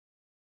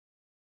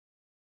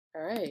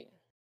All right.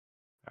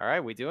 All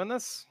right, we doing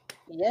this?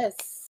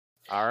 Yes.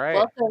 All right.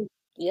 Welcome.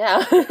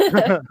 Yeah.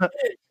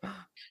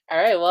 All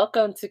right.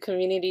 Welcome to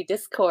Community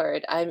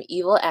Discord. I'm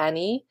Evil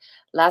Annie.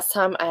 Last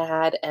time I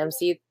had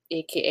MC,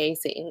 aka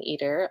Satan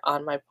Eater,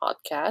 on my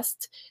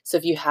podcast. So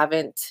if you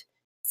haven't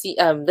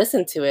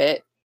listened to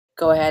it,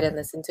 go ahead and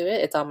listen to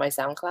it. It's on my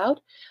SoundCloud.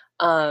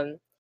 Um,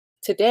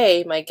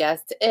 Today, my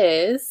guest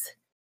is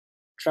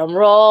drum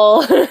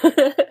roll,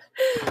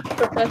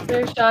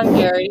 Professor Sean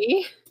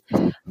Gary.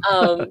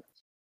 Um,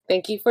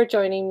 Thank you for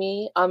joining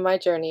me on my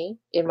journey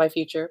in my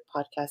future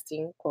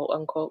podcasting quote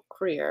unquote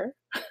career.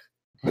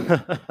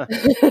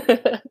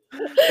 It's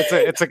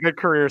a good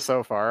career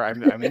so far.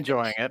 I'm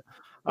enjoying it.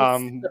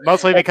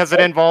 Mostly because it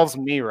involves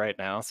me right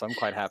now, so I'm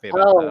quite happy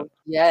about that. Oh,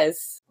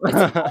 yes.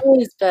 It's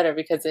always better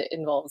because it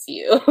involves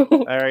you.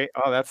 All right.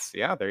 Oh,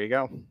 there you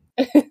go.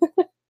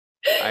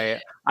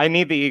 I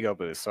need the ego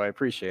boost, so I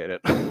appreciate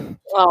it.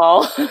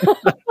 Oh.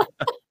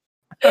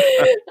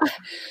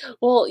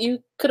 Well,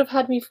 you could have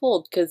had me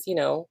fooled because,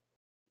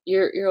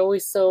 you're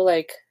always so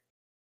like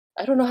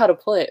I don't know how to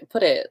put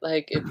it.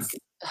 Like it's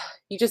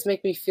you just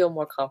make me feel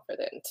more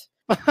confident.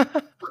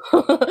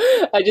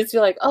 I just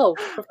feel like, oh,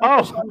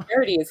 Professor Sean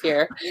Garrity is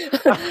here.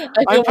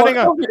 I feel more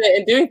confident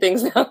in doing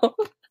things now.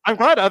 I'm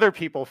glad other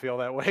people feel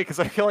that way because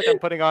I feel like I'm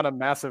putting on a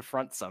massive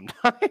front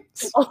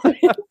sometimes. Oh,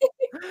 really?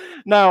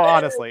 No,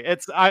 honestly,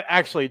 I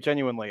actually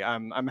genuinely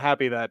I'm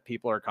happy that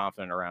people are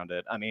confident around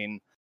it. I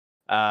mean,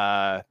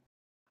 I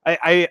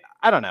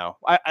don't know.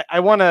 I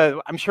want to.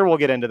 I'm sure we'll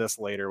get into this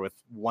later with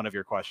one of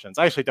your questions.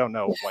 I actually don't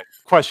know what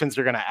questions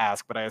you're going to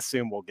ask, but I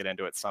assume we'll get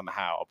into it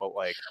somehow. But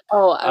like,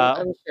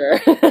 I'm sure.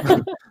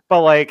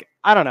 but like,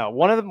 I don't know.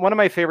 One of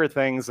my favorite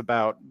things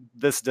about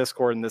this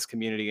Discord and this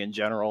community in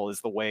general is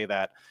the way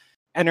that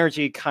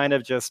energy kind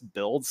of just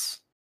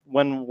builds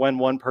when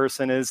one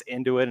person is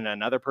into it and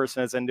another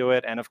person is into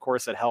it, and of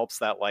course it helps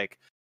that like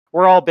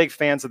we're all big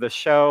fans of the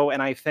show,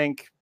 and I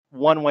think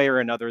one way or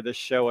another this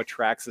show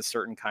attracts a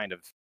certain kind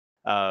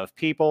of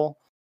people.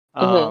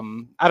 I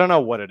don't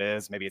know what it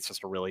is. Maybe it's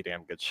just a really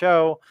damn good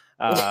show.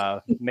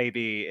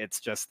 Maybe it's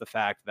just the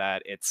fact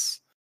that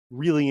it's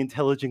really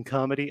intelligent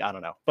comedy. I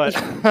don't know, but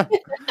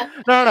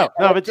no.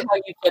 But how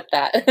you put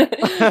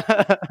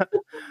that.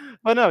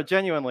 But no,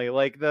 genuinely,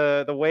 like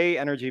the way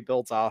energy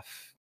builds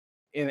off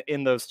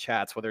in those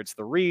chats, whether it's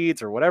the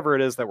reads or whatever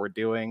it is that we're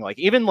doing, like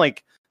even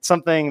like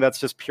something that's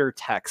just pure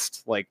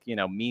text, like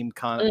meme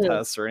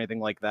contests or anything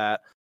like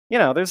that.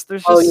 There's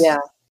just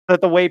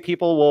the way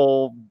people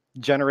will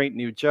generate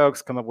new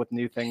jokes, come up with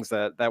new things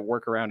that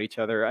work around each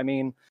other. I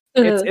mean,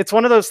 it's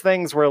one of those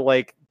things where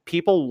like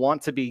people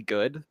want to be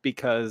good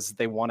because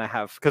they want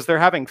to because they're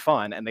having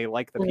fun and they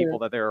like the people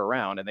that they're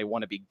around and they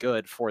want to be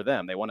good for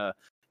them. They want to,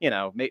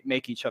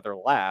 make each other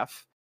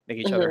laugh, make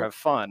each other have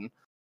fun.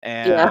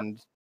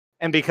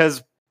 And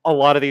because a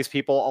lot of these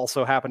people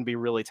also happen to be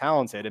really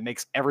talented, it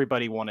makes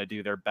everybody want to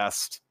do their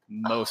best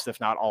most, if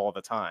not all of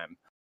the time.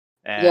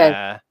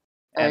 I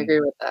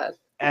agree with that.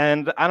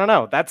 And I don't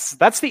know,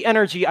 that's the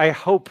energy I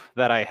hope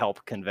that I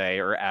help convey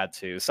or add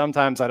to.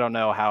 Sometimes I don't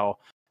know how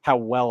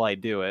well I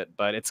do it,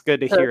 but it's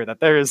good to hear that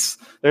there's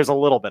a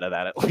little bit of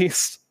that at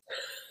least.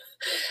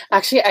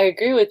 Actually, I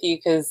agree with you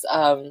because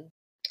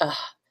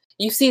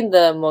you've seen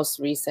the most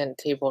recent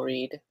table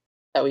read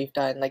that we've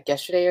done, like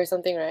yesterday or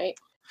something, right?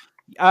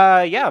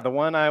 Yeah, the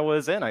one I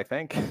was in, I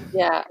think.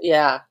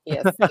 Yes,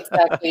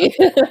 exactly.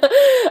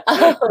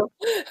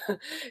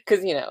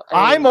 Because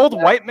I'm old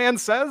white man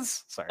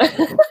says. Sorry.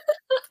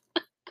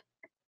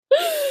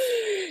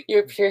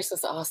 Your Pierce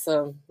was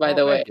awesome, by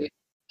the way.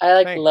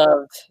 I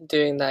loved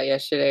doing that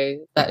yesterday.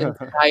 That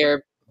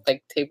entire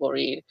table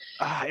read.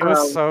 It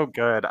was so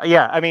good.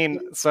 Yeah, I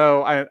mean,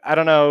 so I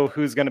don't know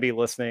who's going to be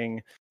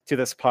listening to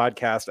this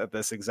podcast at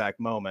this exact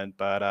moment,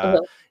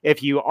 but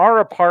if you are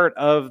a part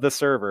of the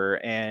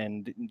server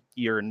and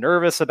you're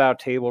nervous about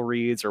table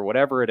reads or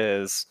whatever it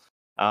is,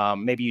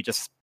 maybe you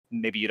just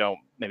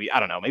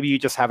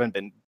haven't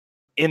been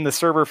in the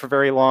server for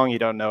very long, you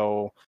don't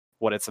know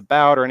what it's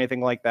about or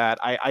anything like that,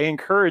 I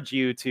encourage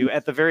you to,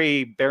 at the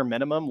very bare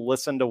minimum,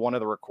 listen to one of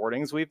the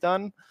recordings we've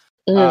done,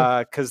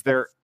 because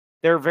they're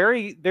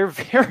very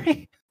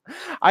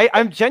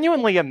I'm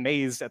genuinely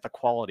amazed at the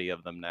quality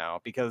of them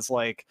now, because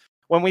like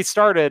when we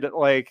started,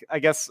 like, I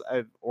guess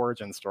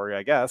origin story,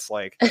 I guess,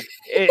 like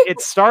it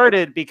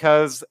started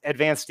because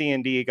Advanced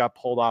D&D got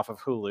pulled off of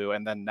Hulu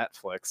and then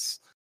Netflix,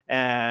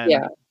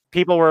 and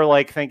people were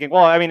like thinking,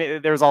 well, I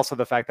mean, there's also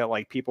the fact that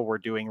like people were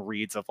doing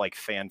reads of like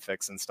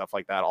fanfics and stuff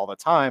like that all the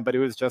time, but it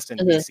was just in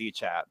VC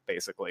chat,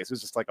 basically. So it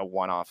was just like a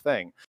one-off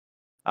thing.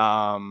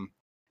 And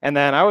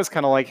then I was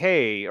kind of like,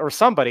 hey, or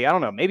somebody, I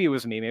don't know, maybe it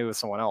was me, maybe it was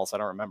someone else, I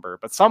don't remember,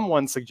 but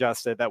someone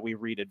suggested that we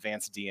read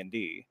Advanced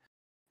D&D.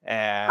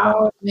 And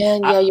oh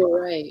man, yeah,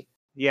 you're right.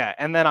 Yeah,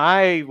 and then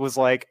I was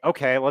like,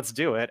 okay, let's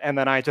do it. And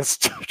then I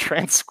just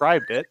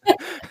transcribed it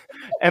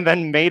and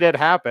then made it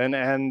happen.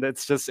 And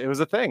it was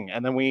a thing.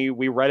 And then we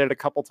read it a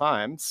couple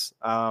times.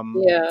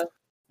 And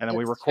then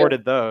we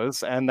recorded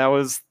those. And that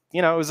was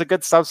you know, it was a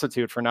good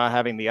substitute for not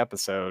having the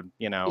episode,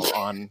 you know,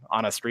 on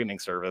a streaming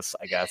service,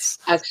 I guess.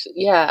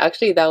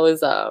 Actually, that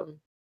was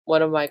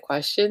one of my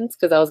questions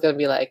because I was gonna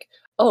be like,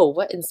 "Oh,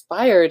 what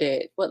inspired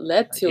it? What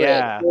led to it?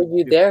 Yeah, Were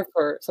you there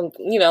for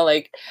something?" You know,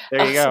 like,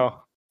 there you go.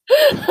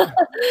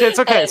 It's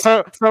okay. and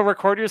So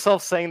record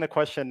yourself saying the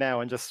question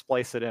now and just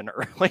splice it in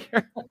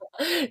earlier.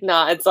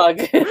 nah, it's all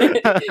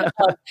good.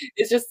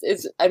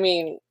 I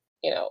mean,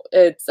 you know,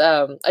 it's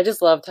I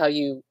just loved how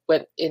you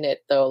went in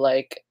it though,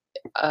 like,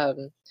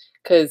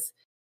 because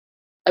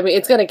I mean,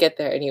 it's gonna get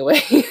there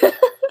anyway.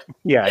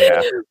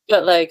 Yeah.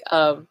 But like,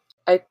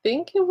 I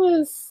think it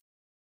was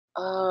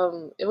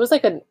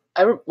like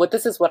what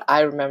this is what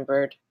I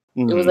remembered.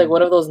 It was like Mhm.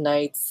 one of those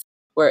nights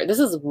where this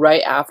is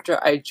right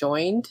after I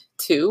joined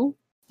too,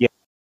 Yeah.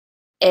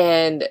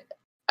 and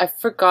I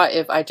forgot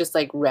if I just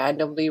like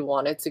randomly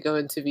wanted to go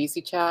into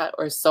VC chat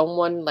or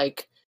someone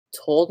like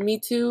told me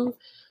to.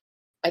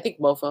 I think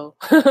Mofo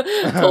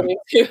told me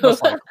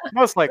to.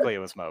 Most likely it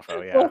was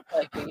Mofo, yeah. Most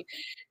likely.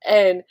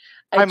 And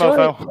I Hi, joined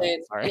Mofo.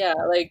 and Sorry. yeah,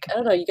 like, I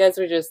don't know, you guys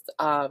were just,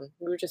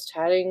 we were just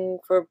chatting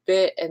for a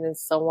bit and then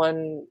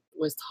someone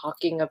was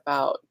talking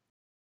about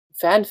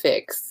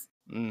fanfics.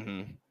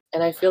 Mhm.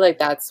 And I feel like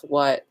that's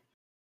what,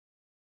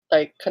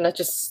 like, kinda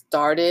just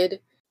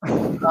started,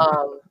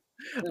 um,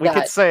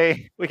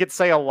 that We could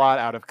say a lot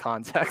out of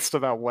context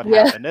about what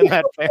yeah. happened in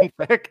that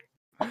fanfic.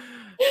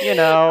 You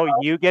know,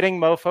 you getting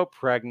Mofo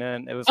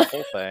pregnant, it was a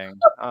whole thing.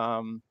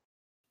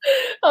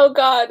 Oh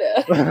god.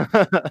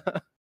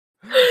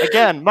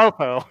 Again,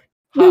 Mofo.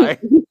 Hi.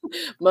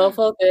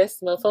 Mofo this,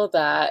 mofo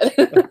that.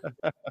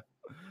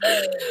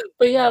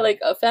 But yeah, like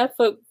a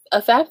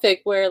fanfic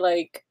where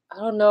like, I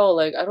don't know,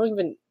 like, I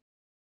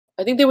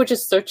think they were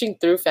just searching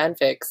through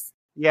fanfics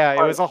Yeah, it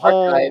on was a archive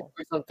whole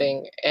or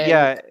something, and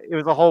yeah, it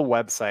was a whole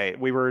website.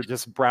 We were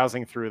just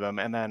browsing through them,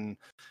 and then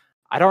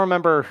I don't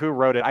remember who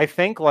wrote it. I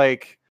think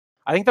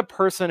the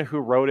person who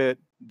wrote it,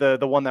 the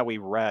one that we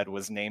read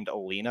was named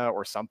Alina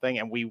or something,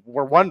 and we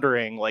were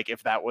wondering like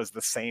if that was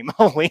the same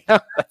Alina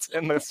that's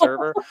in the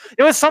server.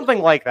 It was something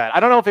like that.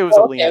 I don't know if it was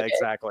oh, okay, Alina okay.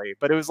 exactly,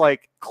 but it was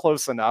like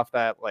close enough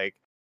that like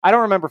I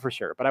don't remember for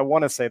sure, but I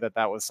want to say that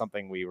that was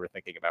something we were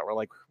thinking about. We're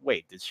like,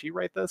 wait, did she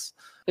write this?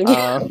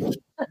 Yeah. Um,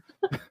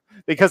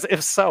 because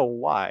if so,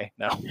 why?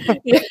 No.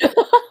 Yeah.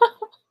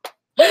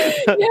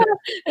 Yeah,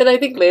 and I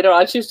think later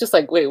on she was just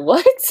like, "Wait,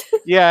 what?"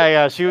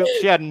 Yeah, she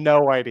had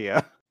no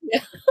idea.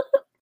 Yeah.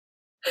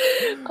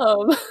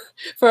 Um,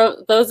 for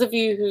those of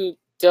you who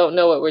don't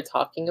know what we're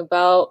talking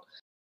about,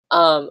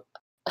 um,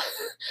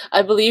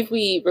 I believe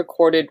we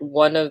recorded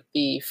one of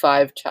the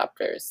 5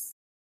 chapters.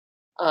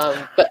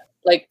 But,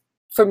 like,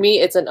 for me,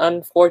 it's an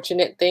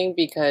unfortunate thing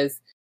because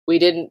we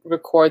didn't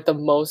record the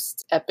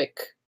most epic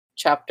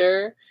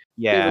chapter.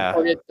 We Yeah.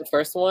 recorded the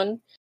first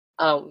one.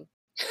 Um,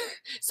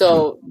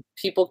 so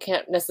people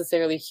can't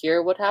necessarily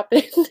hear what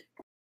happened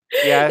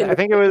Yeah, in I the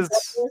think it second was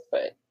chapter,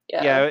 but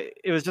yeah. yeah,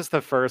 it was just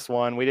the first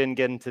one. We didn't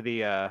get into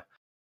the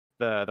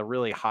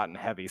really hot and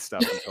heavy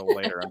stuff until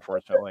later,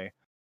 unfortunately.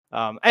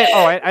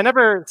 I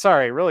never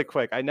sorry, really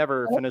quick. I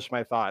never finished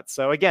my thoughts.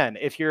 So again,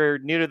 if you're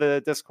new to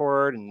the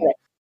Discord and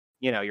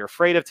you know, you're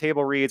afraid of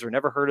table reads or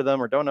never heard of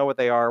them or don't know what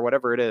they are,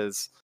 whatever it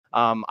is,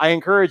 I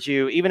encourage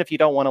you, even if you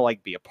don't want to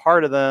like be a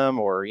part of them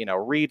or you know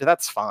read,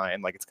 that's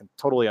fine. Like it's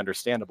totally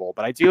understandable.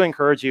 But I do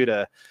encourage you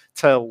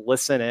to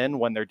listen in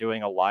when they're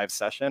doing a live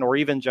session or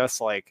even just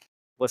like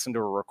listen to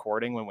a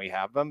recording when we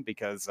have them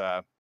because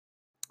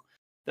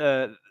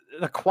the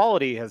the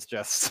quality has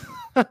just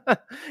It's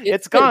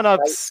it's been gone up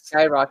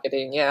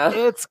skyrocketing, yeah.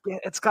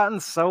 it's gotten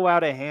so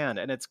out of hand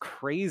and it's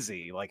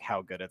crazy like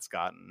how good it's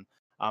gotten.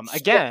 Yeah.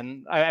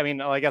 Again, I mean,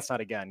 well, I guess not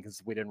again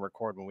because we didn't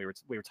record when we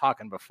were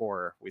talking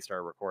before we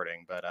started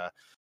recording, but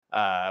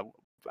uh,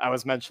 I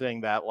was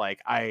mentioning that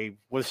like I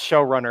was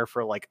showrunner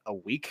for like a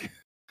week,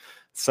 Mhm.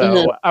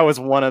 so I was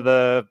one of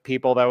the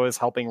people that was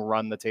helping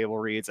run the table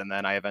reads, and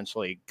then I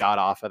eventually got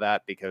off of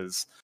that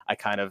because I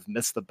kind of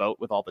missed the boat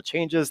with all the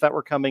changes that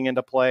were coming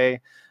into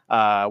play,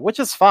 which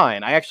is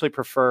fine. I actually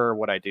prefer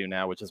what I do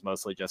now, which is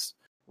mostly just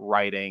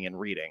writing and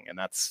reading, and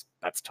that's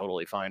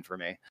totally fine for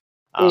me.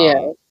 Yeah.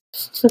 Um,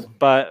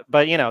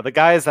 but you know the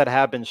guys that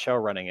have been show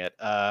running it,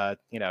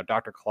 you know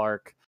Dr.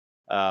 Clark,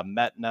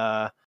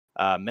 Metna,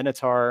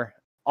 Minotaur,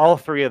 all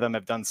 3 of them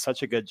have done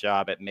such a good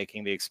job at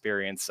making the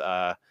experience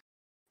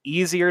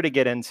easier to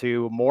get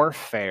into, more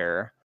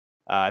fair.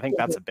 I think Mhm.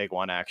 that's a big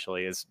one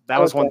actually. Is that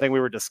was one Okay. thing we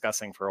were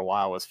discussing for a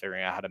while was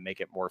figuring out how to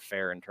make it more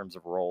fair in terms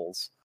of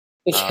roles.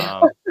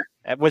 Yeah.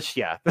 Which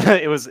yeah,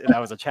 that was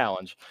a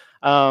challenge.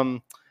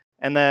 Um,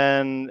 and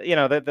then you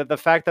know the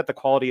fact that the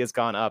quality has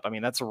gone up. I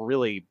mean that's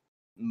really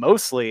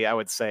mostly I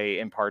would say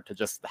in part to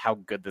just how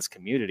good this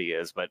community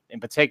is, but in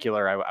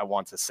particular I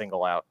want to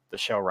single out the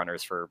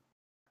showrunners for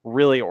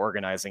really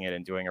organizing it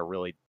and doing a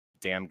really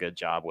damn good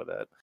job with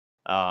it.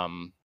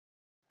 Um,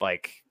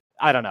 like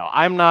I don't know.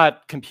 I'm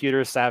not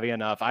computer savvy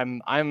enough.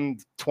 I'm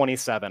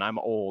 27. I'm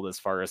old as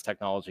far as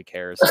technology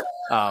cares.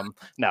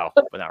 No,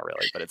 but not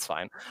really, but it's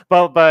fine.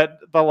 But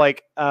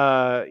like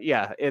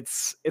yeah,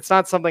 it's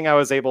not something I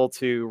was able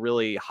to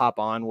really hop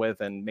on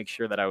with and make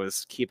sure that I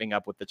was keeping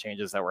up with the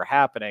changes that were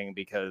happening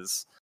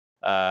because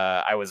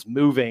I was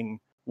moving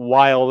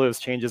while those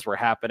changes were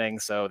happening.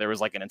 So there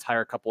was like an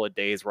entire couple of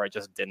days where I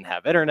just didn't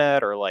have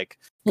internet or like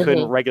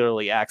couldn't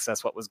regularly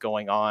access what was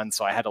going on.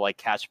 So I had to like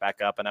catch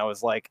back up, and I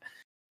was like,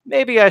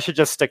 maybe I should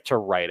just stick to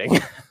writing.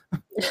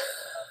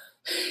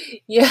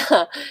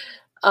 Yeah.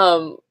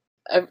 Um,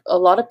 a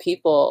lot of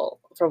people,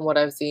 from what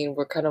I've seen,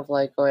 were kind of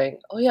like going,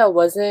 "Oh yeah,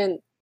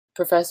 wasn't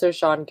Professor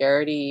Sean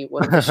Garrity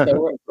one of the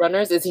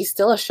showrunners? Is he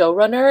still a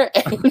showrunner?"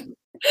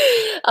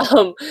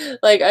 Um,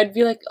 like I'd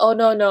be like, "Oh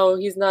no, no,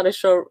 he's not a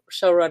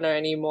showrunner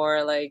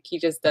anymore. Like he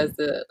just does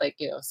the like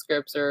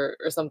scripts or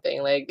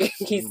something. Like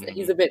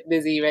he's a bit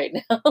busy right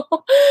now."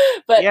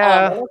 But I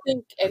Yeah. don't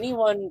think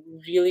anyone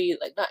really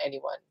like not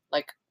anyone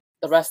like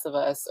the rest of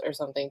us or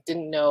something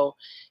didn't know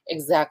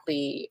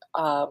exactly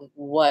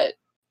what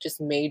just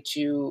made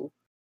you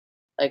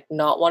like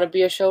not want to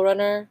be a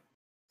showrunner.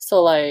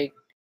 So like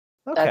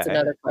that's Okay.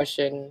 another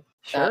question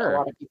that a Sure.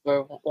 lot of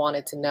people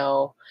wanted to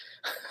know,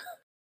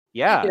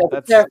 Yeah, to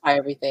that's clarify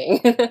everything.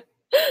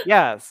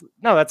 yes.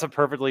 No, that's a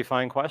perfectly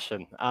fine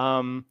question.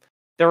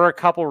 There were a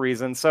couple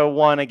reasons. So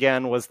one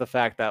again was the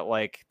fact that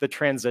like the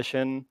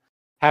transition,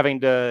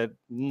 having to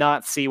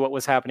not see what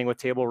was happening with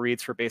table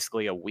reads for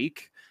basically a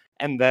week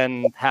and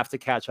then have to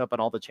catch up on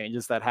all the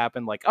changes that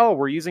happened. Like, oh,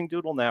 we're using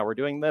Doodle now, we're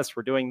doing this,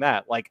 we're doing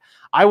that. Like,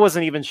 I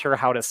wasn't even sure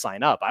how to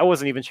sign up. I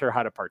wasn't even sure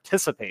how to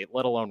participate,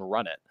 let alone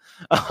run it.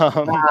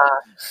 Um, Ah,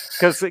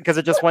 because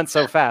it just went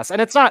so fast. And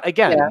it's not, yeah,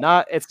 again,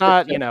 not it's for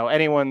not, sure.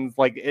 anyone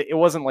like it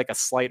wasn't like a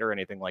slight or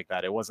anything like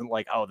that. It wasn't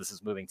like, oh, this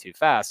is moving too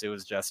fast. It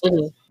was just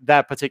Mhm,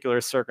 that particular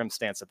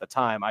circumstance at the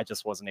time. I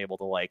just wasn't able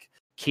to like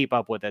keep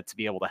up with it to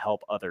be able to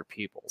help other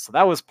people. So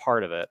that was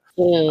part of it.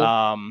 mhm,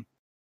 Um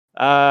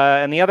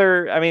and the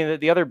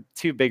other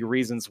two big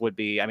reasons would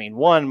be, I mean,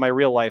 one, my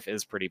real life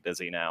is pretty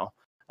busy now.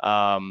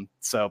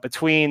 So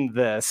between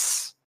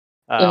this,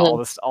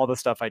 mhm. all the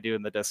stuff I do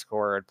in the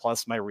Discord,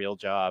 plus my real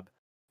job,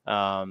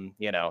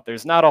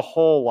 there's not a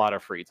whole lot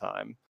of free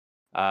time.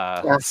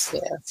 Yeah, yeah.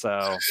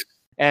 So,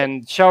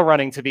 and show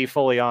running, to be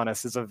fully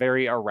honest, is a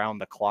very around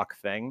the clock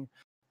thing.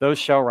 Those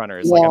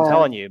showrunners, like I'm Yeah.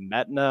 telling you,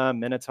 Metna,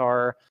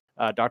 Minotaur,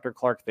 Dr.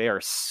 Clark, they are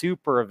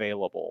super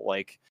available.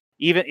 Like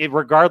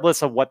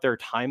regardless of what their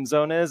time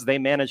zone is, they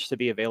manage to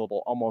be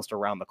available almost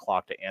around the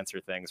clock to answer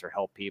things or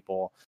help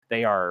people.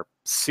 They are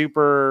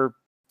super,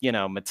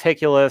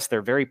 meticulous.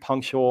 They're very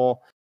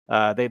punctual.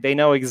 They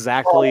know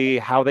exactly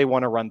how they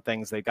want to run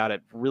things. They got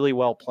it really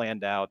well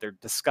planned out. They're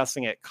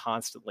discussing it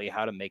constantly,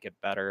 how to make it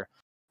better.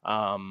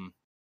 Um,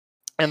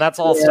 and that's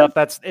all Yeah.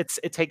 stuff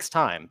it takes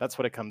time. That's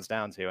what it comes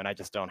down to, and I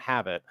just don't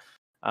have it.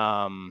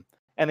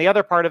 And the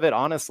other part of it,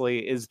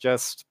 honestly, is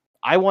just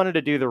I wanted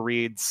to do the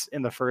reads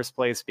in the first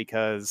place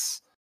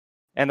because,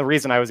 and the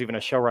reason I was even a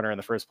showrunner in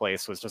the first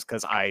place was just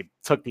because I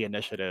took the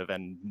initiative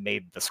and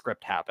made the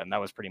script happen. That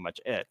was pretty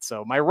much it.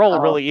 So my role, Oh,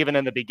 really, even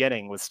in the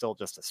beginning, was still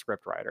just a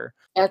script writer.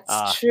 that's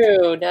Uh,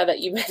 true. Now that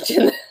you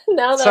mention,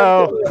 now that I'm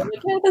so thinking, I'm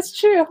like, yeah, that's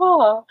true,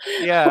 huh?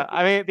 yeah,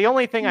 I mean, the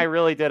only thing I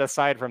really did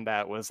aside from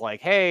that was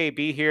like, hey,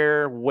 be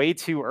here way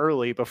too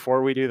early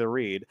before we do the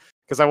read,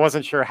 because I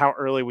wasn't sure how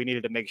early we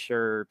needed to make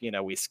sure,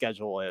 we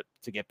schedule it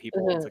to get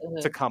people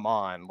Mhm, to mhm. come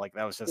on. Like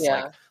that was just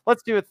like, Yeah.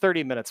 let's do it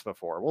 30 minutes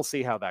before. We'll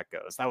see how that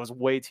goes. That was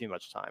way too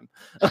much time.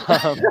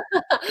 um,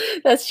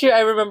 That's true.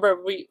 I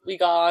remember we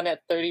got on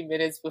at 30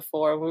 minutes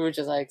before, and we were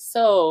just like,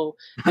 "So,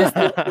 this,"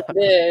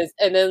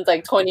 and then it's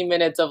like 20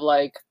 minutes of,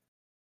 like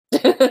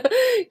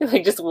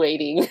like, just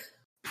waiting.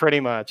 Pretty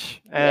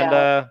much. And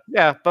Yeah.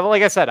 yeah, but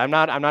like I said, I'm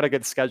not a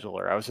good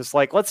scheduler. I was just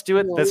like, let's do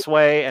it Mhm. this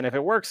way, and if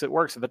it works, it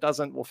works. If it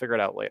doesn't, we'll figure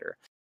it out later.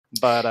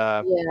 But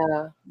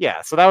Yeah.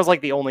 yeah, so that was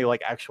like the only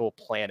like actual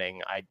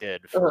planning I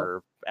did Uh-huh.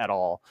 for at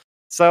all.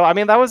 So I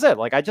mean, that was it.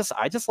 Like I just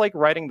like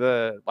writing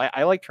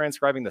I like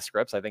transcribing the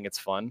scripts. I think it's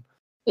fun.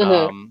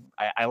 Mhm.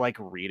 I like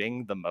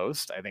reading the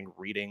most. I think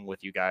reading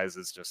with you guys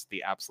is just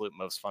the absolute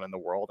most fun in the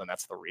world, and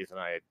that's the reason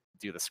I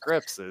do the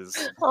scripts is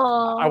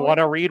I Aw. want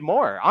to read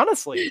more.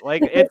 Honestly,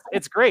 like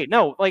it's great.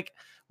 No, like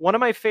one of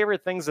my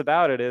favorite things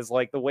about it is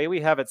like the way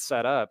we have it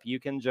set up. You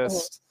can Mhm.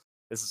 just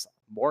this is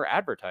more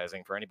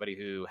advertising for anybody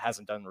who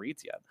hasn't done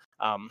reads yet.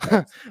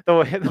 That's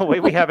The way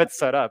we have it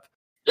set up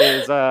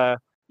is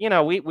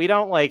we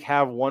don't like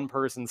have one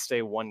person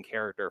stay one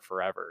character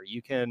forever.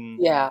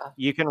 yeah.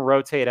 You can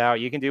rotate out,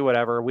 you can do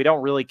whatever. We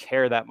don't really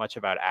care that much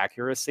about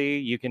accuracy.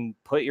 You can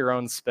put your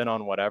own spin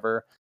on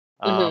whatever.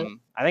 Mhm.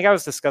 I think I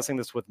was discussing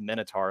this with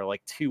Minotaur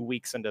like 2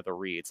 weeks into the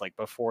reads, like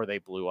before they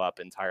blew up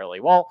entirely.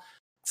 Well,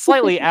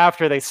 slightly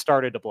after they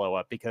started to blow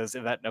up because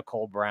that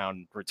Nicole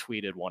Brown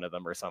retweeted one of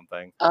them or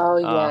something. Oh,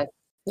 Uh,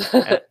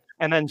 yes.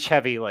 and then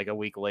Chevy like a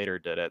week later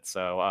did it.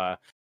 So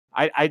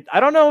I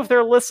don't know if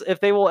if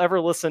they will ever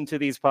listen to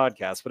these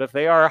podcasts, but if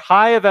they are,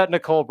 hi Yvette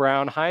Nicole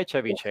Brown, hi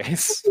Chevy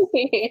Chase.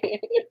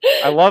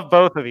 I love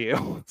both of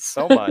you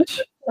so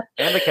much,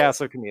 and the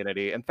Castle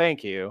community, and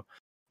thank you.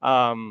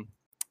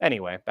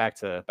 Anyway, back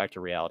to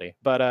reality.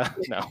 But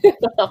no.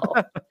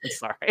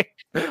 Sorry.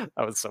 That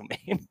was so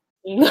mean.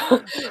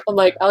 I'm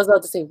like, I was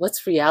about to say,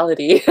 what's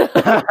reality?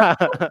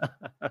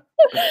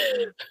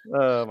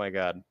 Oh my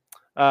God.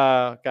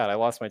 God, I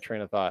lost my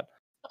train of thought.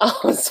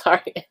 Oh,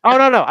 sorry. Oh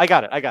no, I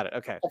got it.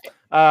 Okay.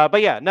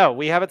 But yeah, no,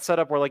 we have it set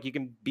up where like you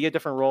can be a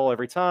different role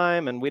every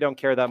time, and we don't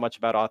care that much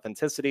about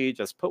authenticity.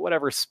 Just put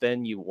whatever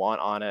spin you want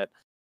on it.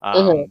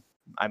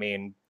 I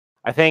mean,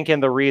 I think in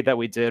the read that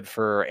we did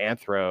for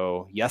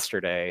Anthro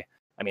yesterday,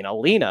 I mean,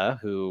 Alina,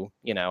 who,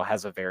 you know,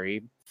 has a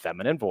very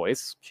feminine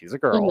voice, she's a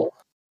girl,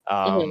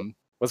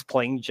 was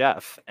playing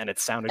Jeff, and it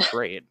sounded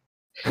great.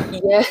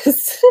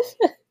 Yes.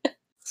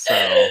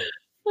 So,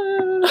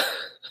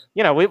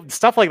 you know,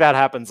 stuff like that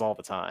happens all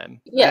the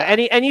time. Yeah.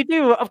 And you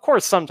do, of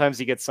course, sometimes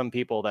you get some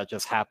people that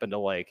just happen to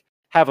like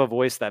have a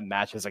voice that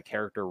matches a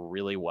character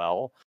really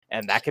well,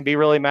 and that can be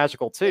really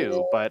magical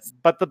too. Yes.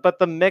 But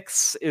the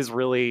mix is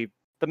really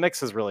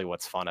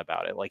what's fun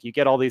about it. Like you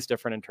get all these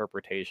different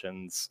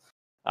interpretations.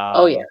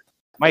 Oh yeah.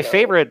 My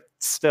favorite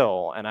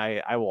still, and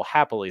I will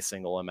happily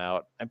single him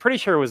out. I'm pretty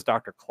sure it was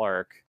Dr.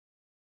 Clark,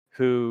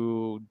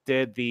 who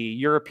did the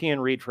European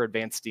read for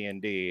Advanced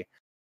D&D,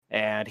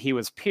 and he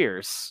was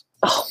Pierce.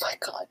 Oh my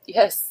God,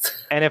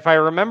 yes. And if I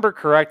remember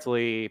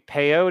correctly,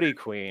 Peyote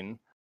Queen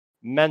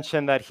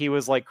mentioned that he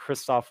was like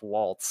Christoph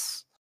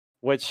Waltz,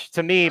 which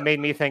to me made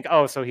me think,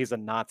 oh, so he's a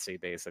Nazi,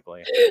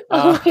 basically.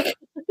 Well,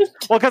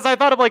 because I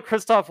thought of like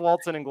Christoph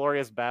Waltz in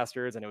Inglourious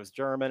Bastards, and it was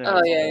German, and it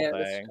was a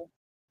whole thing.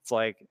 It's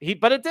like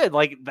but it did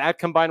like that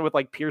combined with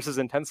like Pierce's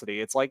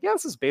intensity. It's like, yeah,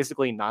 this is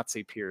basically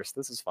Nazi Pierce.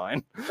 This is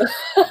fine.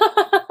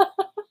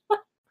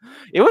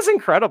 It was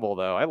incredible,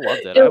 though. I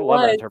loved it. I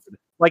love that interpretation.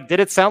 Like, did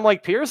it sound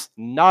like Pierce?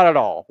 Not at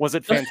all. Was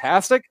it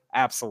fantastic?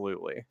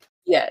 Absolutely.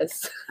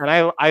 Yes. And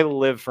I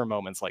live for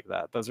moments like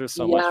that. Those are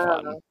so much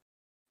fun.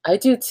 I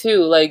do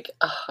too. Like,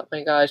 oh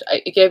my gosh,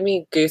 it gave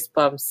me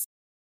goosebumps.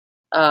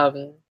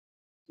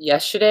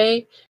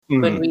 Yesterday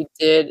when we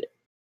did.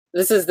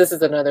 This is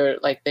another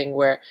like thing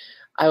where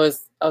I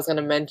was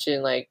gonna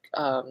mention like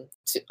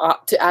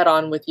to add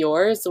on with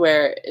yours,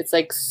 where it's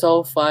like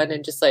so fun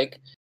and just like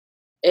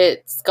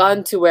it's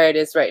gone to where it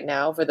is right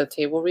now for the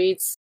table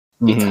reads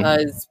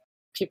because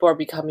people are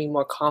becoming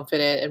more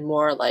confident and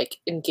more like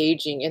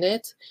engaging in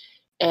it.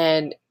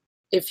 And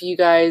if you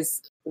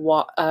guys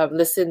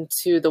listen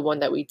to the one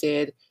that we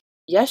did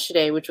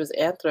yesterday, which was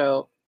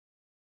Anthro,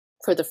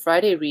 for the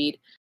Friday read,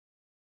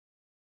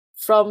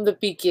 from the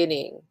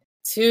beginning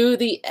to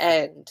the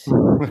end,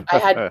 I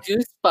had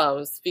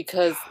goosebumps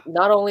because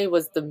not only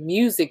was the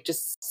music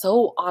just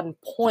so on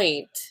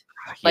point,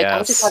 like I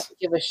just have to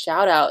give a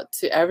shout out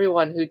to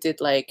everyone who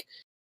did like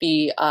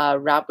the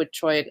rap with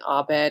Troy and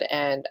Abed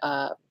and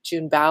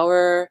June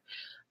Bauer,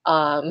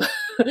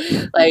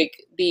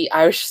 like the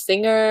Irish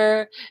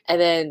singer, and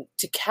then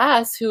to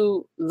Cass,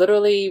 who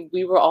literally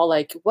we were all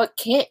like, "What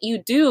can't you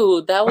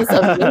do?" That was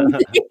amazing.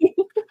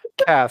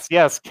 Cass,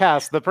 yes,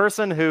 Cass, the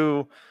person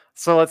who.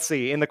 So let's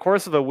see. In the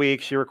course of a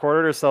week, she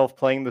recorded herself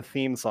playing the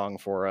theme song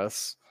for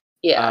us.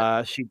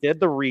 Yeah. She did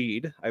the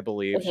read, I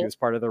believe. She was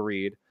part of the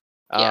read.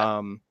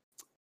 Yeah.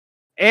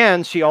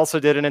 And she also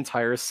did an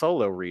entire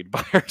solo read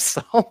by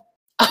herself.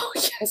 Oh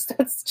yes,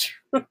 that's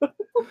true.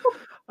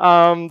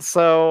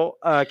 So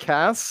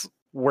Cass,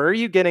 where are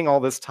you getting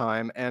all this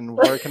time, and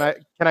where can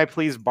I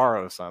please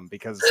borrow some?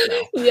 Because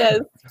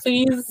yes,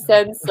 please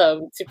send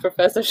some to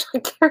Professor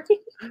Shakari.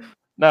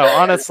 No,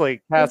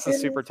 honestly, Cass is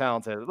super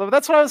talented.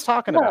 That's what I was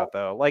talking about,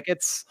 though. Like,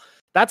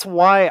 that's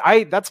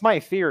my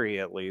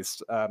theory, at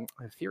least.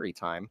 Theory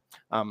time.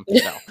 No,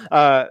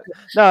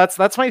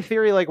 that's my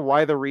theory. Like,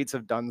 why the reads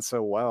have done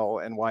so well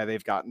and why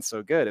they've gotten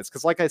so good. It's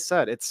because, like I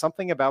said, it's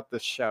something about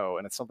this show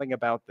and it's something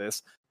about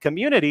this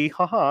community.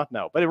 Haha.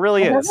 No, but it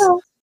really is.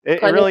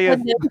 It really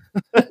is.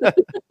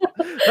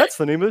 That's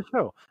the name of the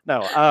show.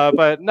 No,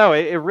 but no,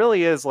 it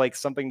really is like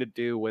something to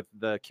do with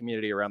the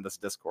community around this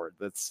Discord.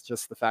 That's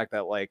just the fact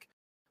that like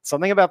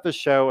something about this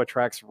show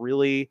attracts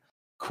really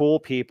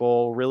cool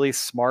people, really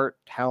smart,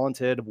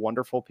 talented,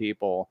 wonderful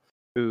people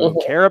who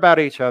care about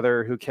each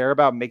other, who care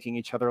about making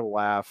each other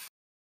laugh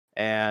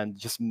and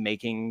just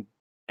making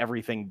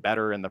everything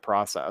better in the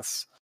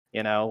process.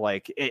 You know,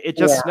 like it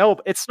just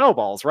it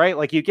snowballs, right?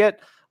 Like you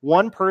get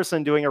one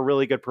person doing a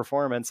really good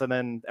performance and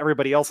then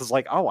everybody else is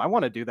like, oh, I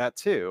want to do that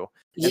too.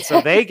 And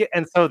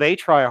so they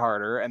try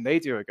harder and they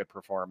do a good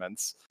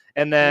performance.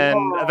 And then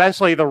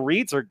eventually the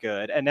reads are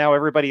good. And now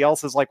everybody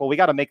else is like, well, we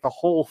got to make the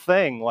whole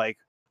thing like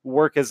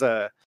work as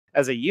a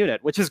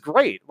unit, which is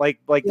great. Like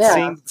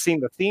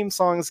seeing the theme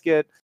songs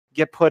get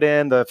put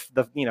in,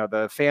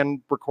 the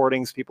fan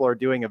recordings people are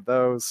doing of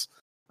those.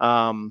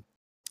 The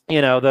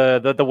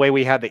way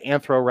we had the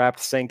Anthro rap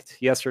synced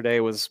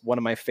yesterday was one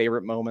of my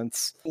favorite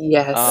moments.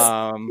 Yes.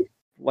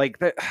 like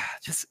that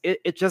just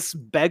it just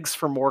begs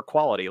for more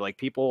quality. Like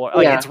people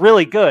like it's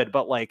really good,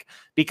 but like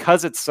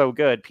because it's so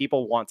good,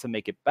 people want to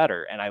make it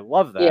better, and I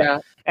love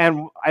that.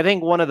 And I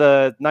think one of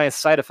the nice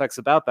side effects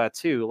about that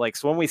too, like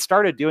so when we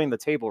started doing the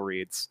table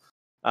reads,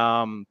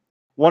 one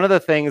of the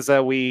things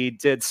that we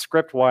did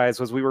script wise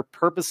was we were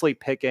purposely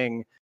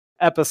picking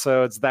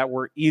episodes that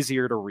were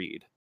easier to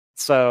read.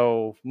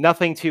 So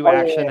nothing too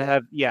action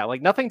heavy. Yeah,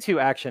 like nothing too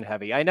action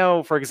heavy. I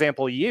know, for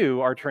example,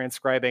 you are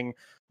transcribing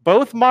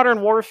both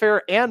Modern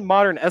Warfare and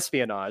Modern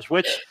Espionage,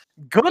 which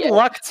good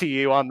luck to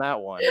you on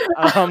that one.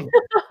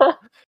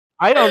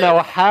 I don't know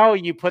how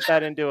you put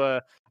that into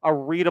a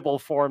readable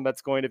form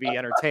that's going to be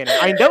entertaining.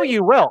 I know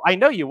you will. I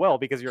know you will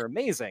because you're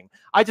amazing.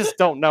 I just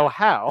don't know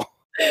how.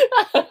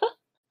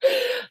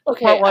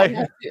 Okay, like,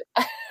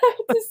 I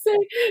have to say,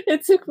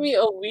 it took me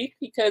a week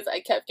because I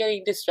kept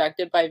getting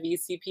distracted by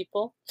VC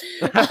people.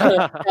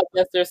 God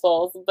bless their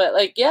souls. But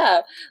like,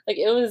 yeah, like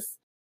it was.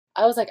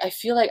 I was like, I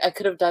feel like I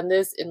could have done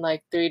this in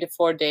like 3 to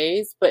 4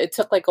 days, but it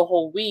took like a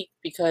whole week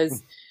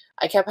because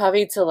I kept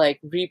having to like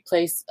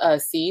replace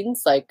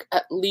scenes like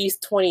at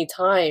least 20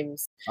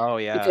 times. Oh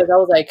yeah. Because I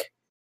was like,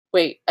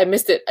 wait, I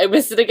missed it. I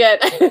missed it again.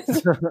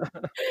 It's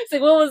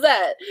like, what was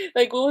that?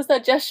 Like, what was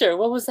that gesture?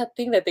 What was that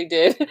thing that they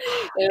did?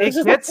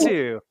 It gets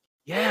you.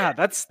 Yeah,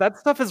 that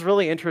stuff is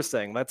really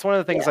interesting. That's one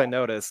of the things I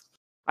noticed.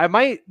 I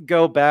might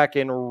go back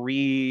and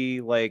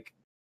like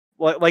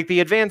the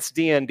advanced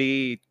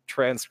D&D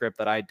transcript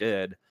that I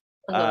did.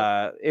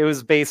 It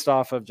was based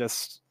off of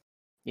just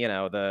the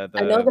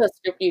I know the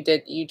script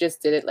you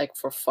just did it like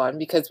for fun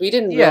because we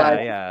didn't realize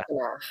it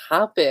was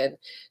gonna happen.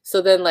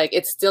 So then like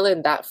it's still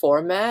in that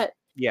format.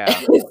 Yeah.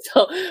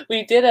 So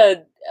we did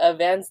a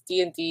advanced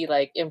D&D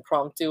like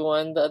impromptu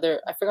one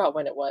I forgot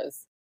when it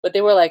was. But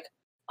they were like,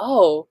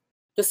 "Oh,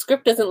 the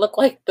script doesn't look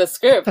like the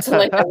script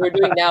like that we're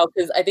doing now,"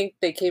 because I think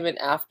they came in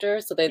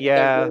after, so they're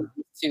really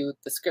used to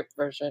the script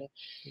version.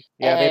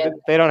 Yeah,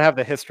 they don't have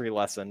the history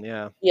lesson.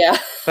 Yeah.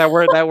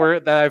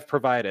 that I've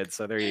provided.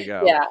 So there you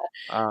go. Yeah,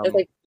 it's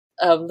like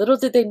little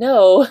did they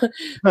know,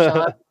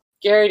 John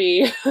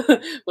Garrity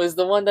was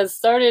the one that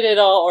started it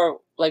all, or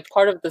like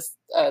part of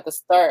the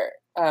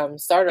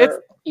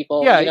starter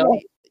people. Yeah, you know?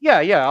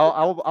 yeah.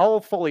 I'll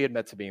fully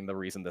admit to being the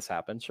reason this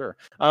happened. Sure.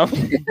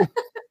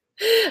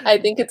 I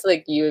think it's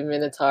like you and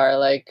Minotaur,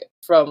 like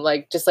from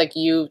like just like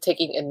you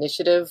taking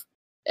initiative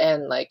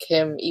and like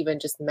him even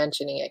just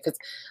mentioning it. Because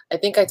I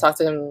think I talked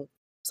to him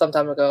some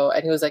time ago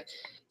and he was like,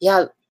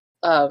 yeah,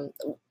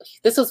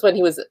 this was when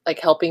he was like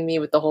helping me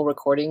with the whole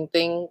recording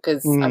thing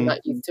because I'm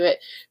not used to it.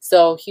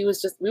 So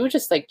we were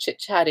just like chit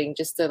chatting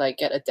just to like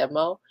get a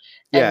demo.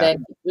 And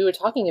then we were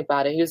talking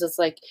about it. He was just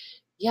like,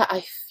 yeah,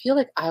 I feel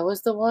like I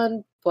was the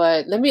one,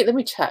 but let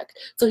me check.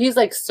 So he's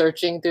like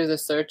searching through the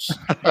search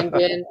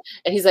engine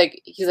and he's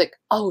like,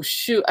 oh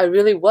shoot, I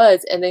really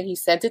was. And then he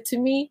sent it to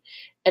me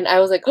and I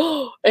was like,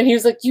 oh, and he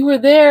was like, you were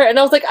there. And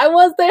I was like, I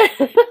was there.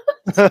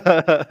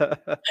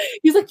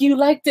 He's like, you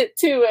liked it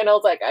too. And I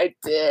was like, I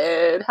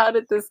did. How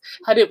did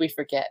we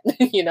forget?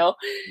 you know?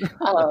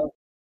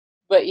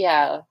 But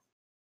yeah.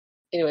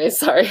 Anyway,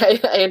 sorry,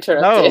 I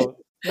interrupted.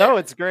 No,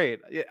 it's great.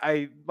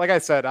 Like I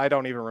said, I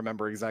don't even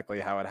remember exactly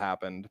how it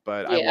happened,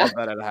 but I love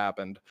that it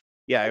happened.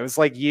 Yeah, it was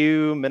like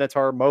you,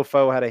 Minotaur,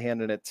 Mofo had a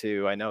hand in it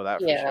too. I know that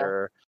for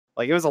sure.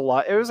 Like it was a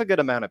lot. It was a good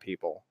amount of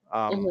people.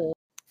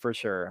 For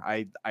sure.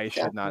 I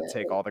should not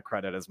take all the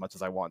credit as much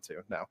as I want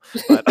to. No,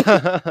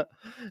 but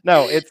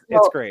no,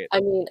 it's great. I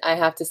mean, I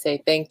have to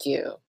say thank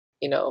you.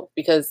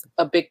 Because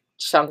a big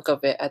chunk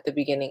of it at the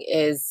beginning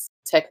is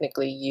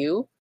technically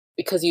you,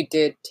 because you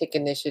did take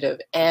initiative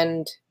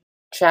and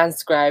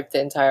transcribe the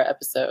entire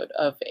episode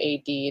of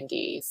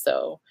AD&D.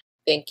 So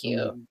thank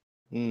you.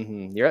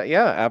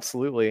 Yeah,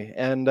 absolutely.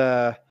 And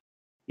I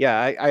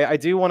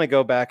do want to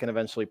go back and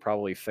eventually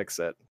probably fix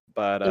it,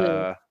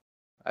 but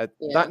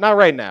not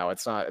right now.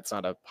 It's not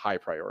a high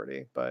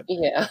priority, but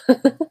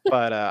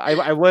but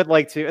I would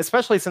like to,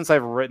 especially since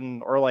I've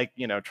written or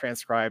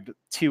transcribed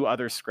 2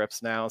 other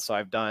scripts now. So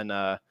I've done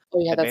that's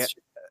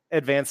true.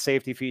 Advanced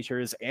Safety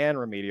Features and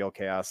Remedial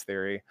Chaos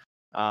Theory.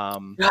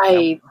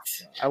 Right.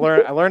 I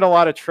learned a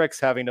lot of tricks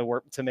having to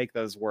work to make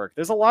those work.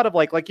 There's a lot of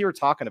like you were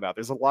talking about,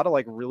 there's a lot of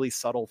like really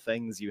subtle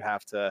things you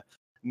have to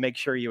make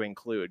sure you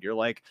include. You're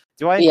like,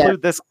 do I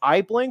include this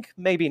eye blink?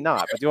 Maybe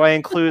not. But do I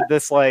include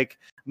this like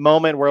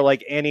moment where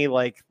like Annie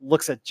like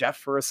looks at Jeff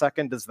for a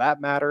second? Does that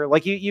matter?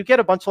 Like you get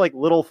a bunch of like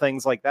little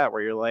things like that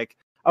where you're like,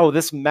 oh,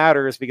 this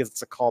matters because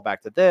it's a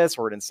callback to this,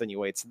 or it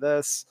insinuates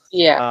this.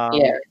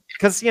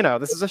 Because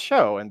this is a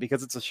show, and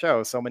because it's a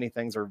show, so many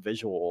things are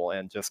visual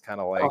and just kind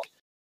of like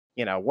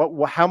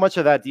how much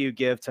of that do you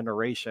give to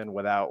narration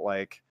without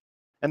like,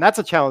 and that's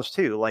a challenge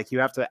too. Like you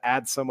have to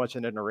add so much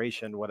into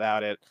narration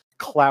without it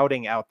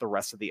clouding out the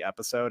rest of the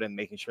episode and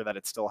making sure that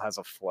it still has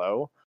a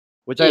flow,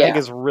 which I think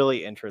is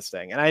really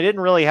interesting. And I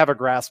didn't really have a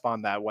grasp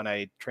on that when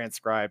I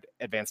transcribed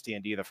Advanced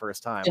D&D the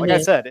first time. Like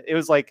I said, it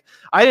was like,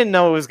 I didn't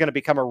know it was going to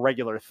become a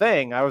regular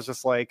thing. I was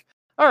just like,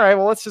 all right,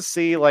 well, let's just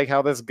see like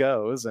how this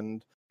goes.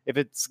 And if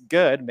it's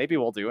good, maybe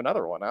we'll do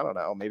another one. I don't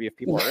know. Maybe if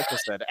people are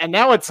interested. And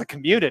now it's a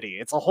community.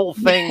 It's a whole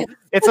thing.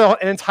 It's an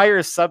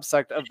entire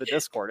subsect of the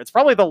Discord. It's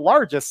probably the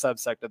largest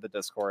subsect of the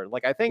Discord.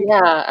 Like, I think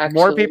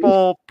more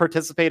people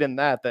participate in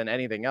that than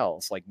anything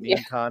else, like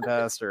meme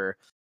contest or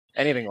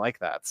anything like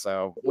that.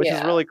 So, which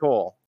is really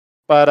cool.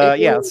 But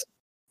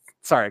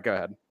sorry, go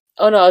ahead.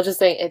 Oh no, I was just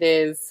saying it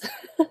is.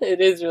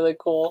 It is really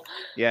cool.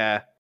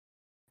 Yeah.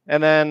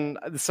 And then,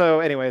 so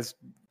anyways,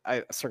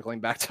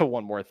 circling back to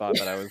one more thought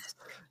that I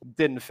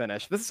didn't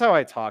finish. This is how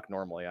I talk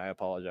normally. I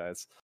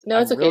apologize. No,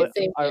 it's okay.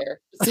 Same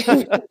here.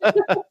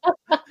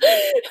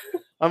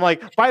 I'm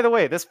like, by the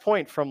way, this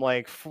point from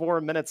like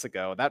 4 minutes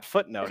ago, that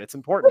footnote, it's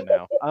important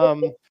now.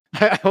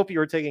 I hope you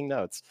were taking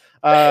notes.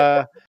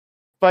 But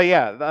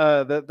yeah,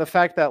 the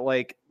fact that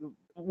like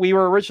we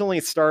were originally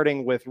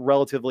starting with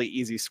relatively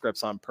easy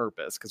scripts on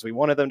purpose because we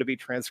wanted them to be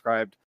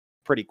transcribed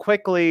pretty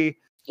quickly.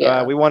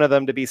 We wanted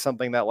them to be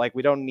something that like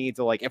we don't need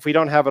to like if we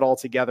don't have it all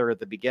together at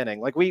the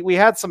beginning. Like we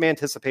had some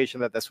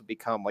anticipation that this would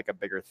become like a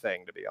bigger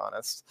thing, to be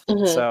honest.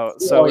 So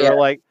we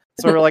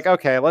were like,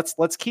 okay,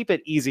 let's keep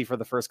it easy for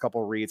the first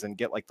couple reads and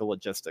get like the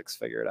logistics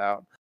figured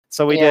out.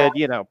 So we did,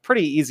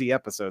 pretty easy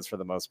episodes for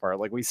the most part.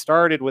 Like we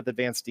started with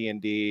Advanced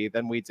D&D,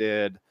 then we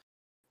did,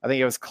 I think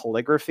it was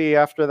calligraphy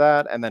after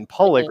that, and then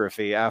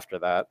polygraphy after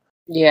that.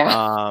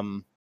 Yeah.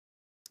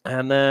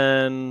 And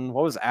then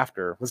what was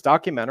after? Was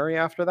documentary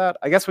after that?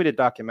 I guess we did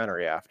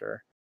documentary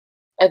after.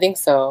 I think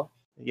so.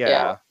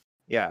 Yeah.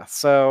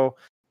 So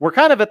we're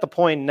kind of at the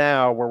point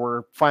now where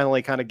we're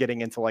finally kind of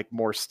getting into like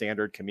more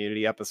standard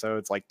community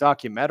episodes. Like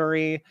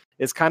documentary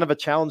is kind of a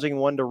challenging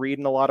one to read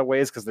in a lot of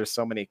ways because there's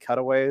so many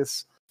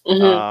cutaways.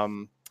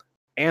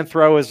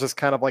 Anthro is just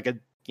kind of like a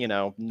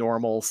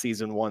normal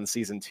season 1,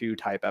 season 2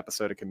 type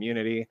episode of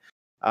community.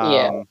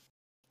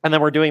 And then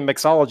we're doing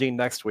mixology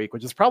next week,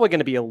 which is probably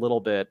going to be a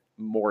little bit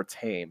more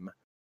tame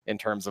in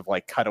terms of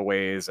like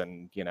cutaways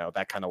and,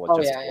 that kind of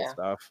logistical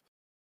stuff.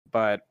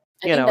 But,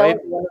 I think that was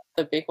one of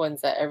the big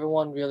ones that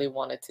everyone really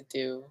wanted to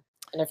do.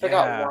 And I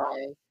forgot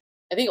why.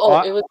 I think,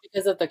 it was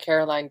because of the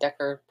Caroline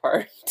Decker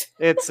part.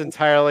 It's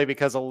entirely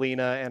because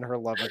Alina and her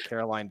love of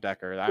Caroline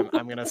Decker.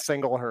 I'm going to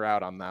single her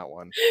out on that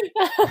one.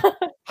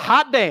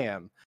 Hot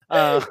damn.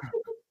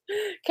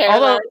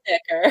 Caroline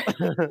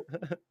Decker.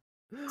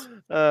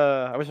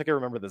 I wish I could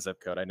remember the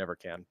zip code. I never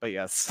can, but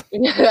yes.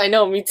 I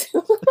know, me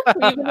too.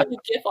 We even have a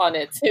GIF on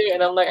it too,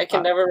 and I'm like, I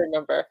can never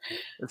remember.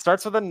 It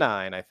starts with a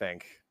 9, I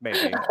think.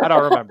 Maybe. I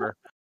don't remember.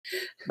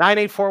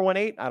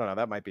 98418? I don't know.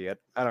 That might be it.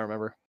 I don't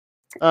remember.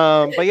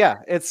 But yeah,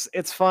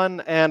 it's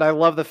fun, and I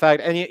love the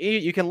fact, and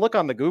you can look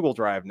on the Google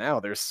Drive now.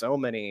 There's so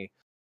many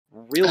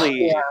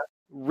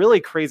really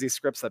crazy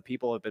scripts that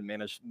people have been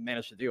managed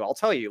to do. I'll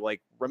tell you,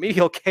 like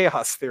Remedial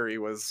Chaos Theory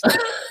was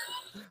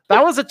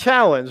that was a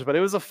challenge, but it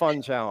was a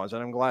fun challenge,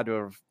 and I'm glad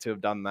to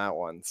have done that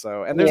one.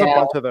 So, and there's a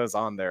bunch of those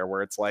on there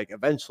where it's like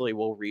eventually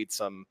we'll read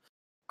some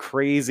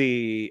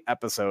crazy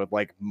episode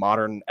like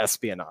Modern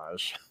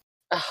Espionage.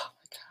 Oh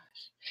my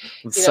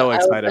gosh! I'm so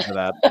excited for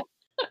that.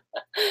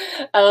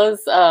 I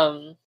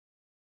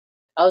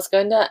was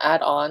going to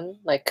add on,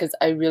 like, because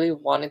I really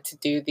wanted to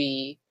do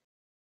the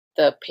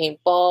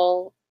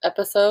paintball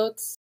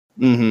episodes.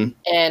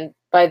 And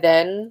by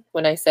then,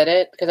 when I said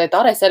it, because I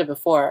thought I said it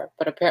before,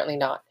 but apparently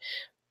not.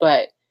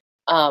 But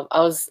I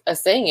was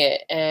saying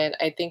it, and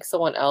I think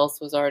someone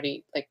else was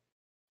already like,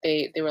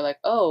 they were like,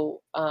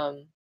 oh,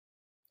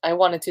 I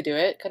wanted to do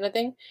it, kind of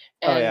thing.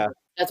 And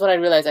that's when I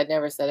realized I'd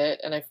never said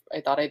it, and I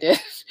thought I did.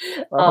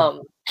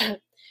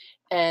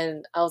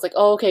 And I was like,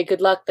 oh, okay,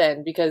 good luck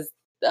then, because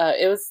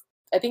it was,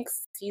 I think,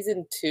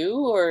 season 2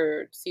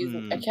 or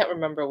season, I can't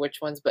remember which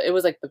ones, but it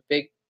was like the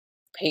big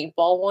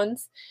paintball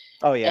ones.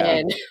 Oh yeah.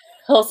 And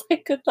I was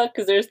like, good luck,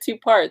 because there's 2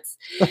 parts.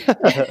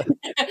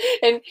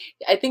 And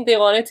I think they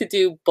wanted to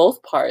do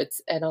both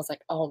parts, and I was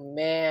like, oh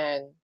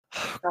man.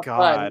 Oh,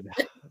 God.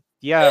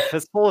 Yeah,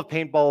 Fistful of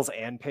Paintballs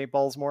and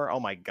Paintballs More. Oh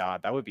my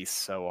God, that would be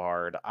so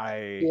hard.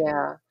 I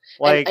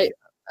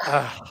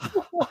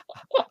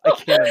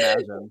can't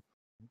imagine.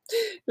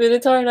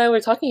 Minotaur and I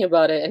were talking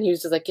about it, and he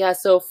was just like, yeah,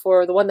 so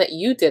for the one that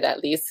you did,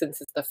 at least since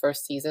it's the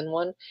first season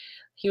one,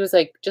 he was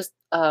like, just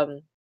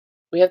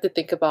we have to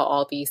think about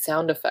all these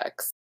sound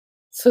effects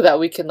so that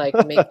we can like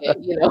make it,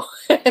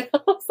 And I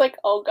was like,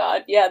 oh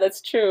God, yeah,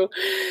 that's true.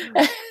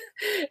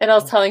 And I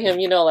was telling him,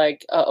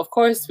 like, of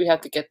course we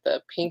have to get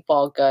the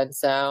paintball gun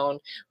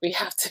sound. We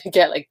have to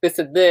get like this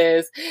and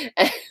this.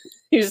 And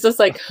he was just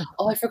like,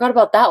 oh, I forgot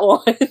about that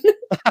one.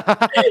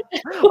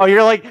 Oh,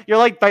 you're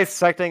like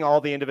dissecting all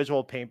the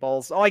individual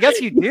paintballs. Oh, I guess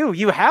you do.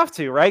 You have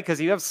to, right?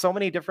 Because you have so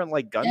many different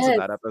like guns in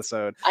that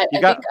episode. I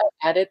think I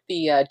added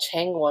the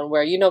Chang one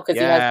where because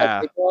he has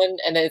that big one,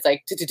 and then it's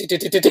like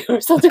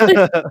or something.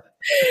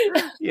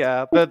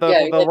 Yeah,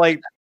 the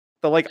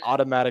like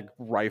automatic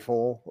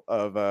rifle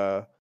of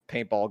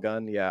paintball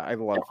gun. Yeah, I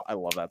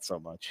love that so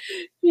much.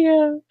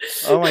 Yeah.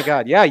 Oh my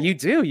God. Yeah, you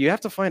do. You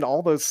have to find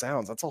all those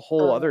sounds. That's a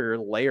whole other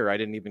layer I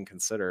didn't even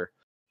consider.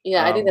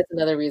 Yeah, I think that's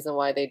another reason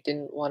why they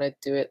didn't want to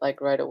do it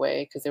like right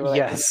away, because they were like,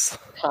 yes,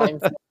 time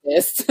for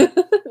this. And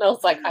I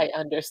was like, I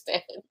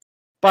understand.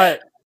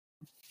 But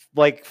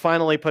like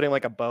finally putting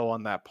like a bow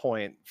on that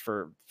point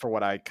for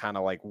what I kind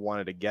of like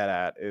wanted to get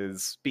at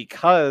is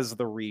because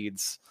the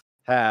reads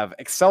have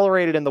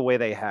accelerated in the way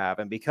they have,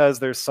 and because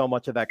there's so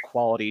much of that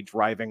quality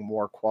driving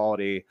more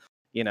quality,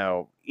 you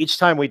know, each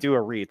time we do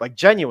a read, like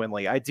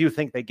genuinely, I do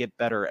think they get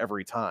better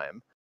every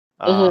time.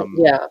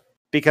 Yeah.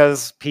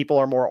 Because people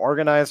are more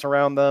organized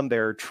around them.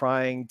 They're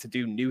trying to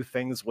do new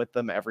things with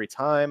them every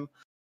time.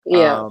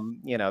 Yeah.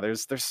 You know,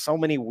 there's so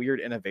many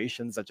weird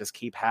innovations that just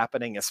keep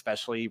happening,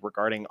 especially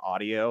regarding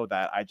audio,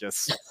 that I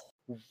just,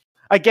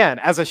 again,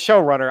 as a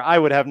showrunner, I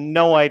would have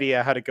no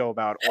idea how to go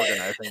about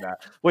organizing that,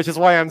 which is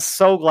why I'm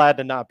so glad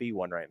to not be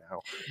one right now.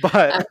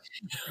 But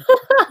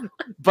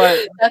but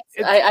That's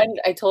it's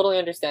I totally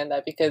understand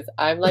that because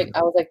I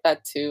was like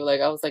that too.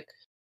 Like I was like,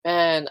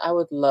 man, I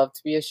would love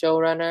to be a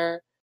showrunner,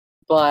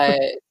 but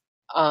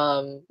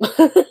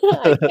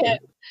I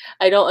can't.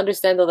 I don't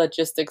understand the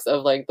logistics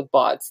of like the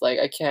bots. Like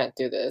I can't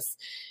do this,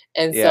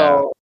 and yeah,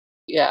 so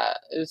yeah,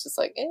 it was just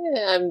like,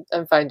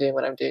 I'm fine doing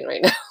what I'm doing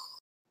right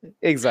now.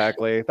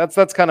 exactly.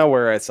 That's kind of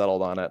where I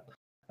settled on it.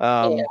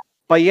 Yeah.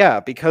 But yeah,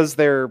 because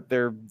they're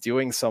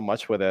doing so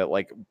much with it,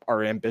 like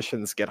our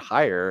ambitions get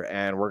higher,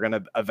 and we're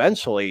gonna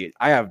eventually.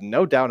 I have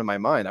no doubt in my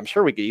mind. I'm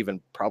sure we could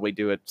even probably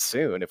do it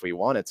soon if we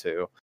wanted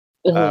to.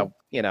 Mhm.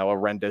 You know, a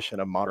rendition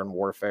of Modern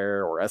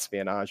Warfare or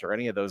Espionage or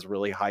any of those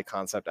really high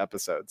concept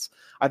episodes.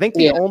 I think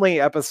the Yeah. only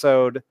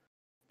episode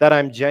that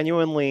I'm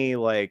genuinely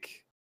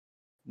like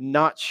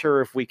not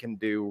sure if we can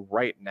do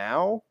right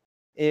now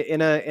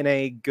in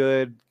a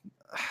good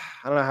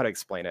I don't know how to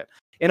explain it.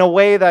 In a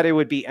way that it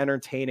would be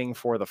entertaining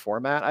for the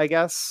format, I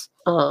guess.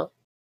 Uh-huh.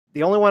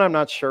 The only one I'm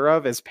not sure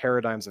of is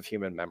Paradigms of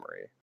Human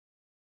Memory.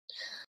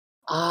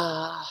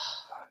 Ah.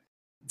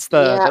 It's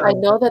Yeah, I the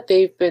know that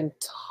they've been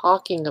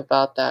talking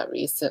about that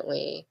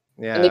recently,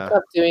 and they yeah.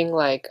 kept doing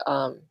like,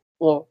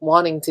 well,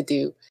 wanting to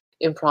do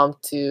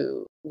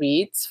impromptu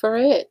reads for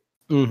it,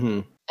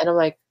 Mhm. and I'm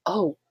like,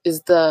 "Oh,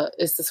 is the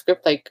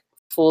script, like,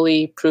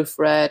 fully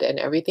proofread and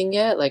everything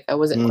yet?" Like, I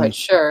wasn't Mm. quite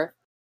sure.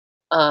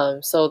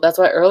 So that's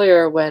why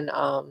earlier when,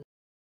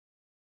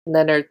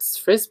 Leonard's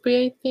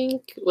Frisbee, I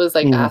think, was,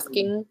 like, Mhm.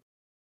 asking,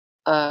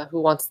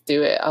 who wants to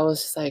do it, I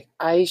was just like,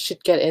 "I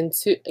should get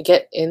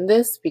in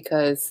this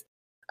because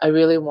I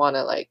really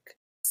wanna, like,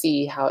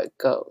 see how it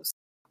goes."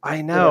 I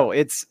You know?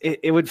 know.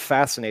 It would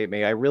fascinate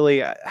me. I really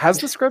has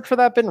the script for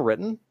that been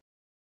written?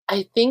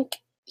 I think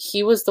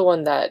he was the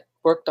one that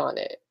worked on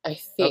it, I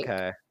think,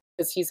 Okay.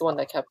 because he's the one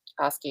that kept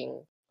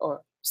asking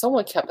or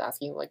someone kept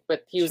asking, like,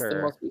 but he was the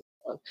Sure. most recent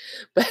one.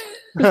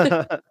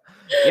 But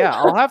Yeah,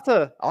 I'll have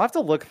to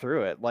look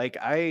through it. Like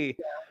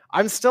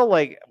I'm still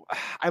like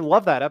I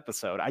love that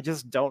episode. I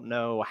just don't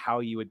know how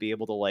you would be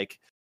able to like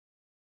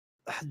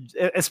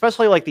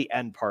especially like the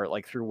end part,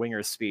 like through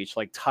Winger's speech,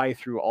 like tie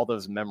through all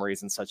those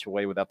memories in such a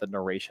way without the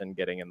narration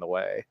getting in the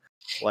way.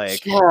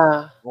 Like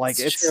yeah, like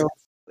it's true.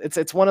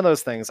 it's one of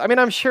those things. I mean,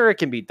 I'm sure it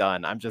can be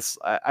done.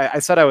 I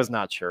said I was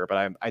not sure,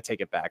 but I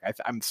take it back.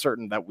 I'm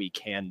certain that we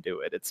can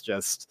do it. It's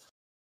just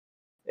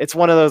it's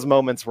one of those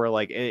moments where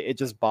like it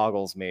just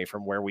boggles me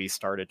from where we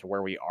started to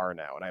where we are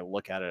now, and I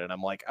look at it and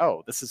I'm like,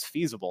 oh, this is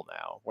feasible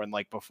now, when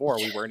like before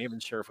we weren't even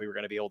sure if we were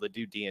going to be able to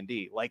do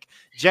D&D.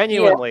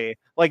 Yeah,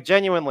 Like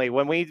genuinely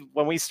when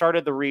we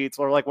started the reads,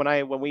 or like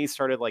when we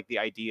started like the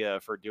idea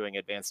for doing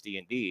advanced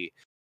D&D,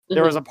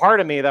 there was mhm, a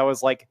part of me that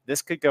was like,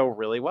 this could go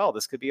really well,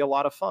 this could be a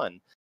lot of fun,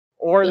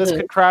 or this mhm,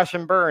 could crash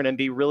and burn and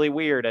be really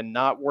weird and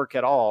not work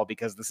at all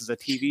because this is a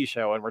TV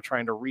show and we're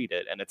trying to read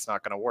it and it's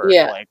not going to work.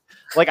 yeah,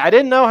 Like I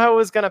didn't know how it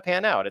was going to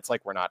pan out. It's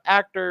like we're not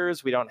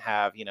actors, we don't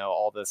have, you know,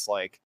 all this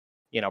like,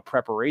 you know,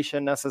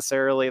 preparation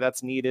necessarily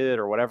that's needed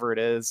or whatever it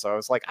is. So I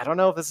was like, I don't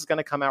know if this is going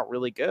to come out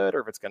really good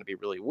or if it's going to be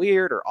really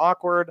weird or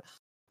awkward.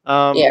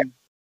 yeah,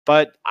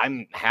 But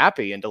I'm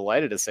happy and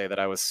delighted to say that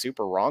I was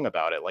super wrong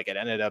about it. Like it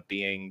ended up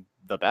being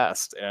the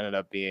best. It ended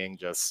up being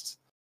just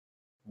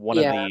one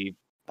of yeah. the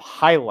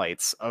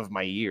highlights of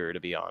my year, to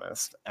be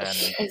honest. And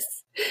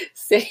Yes,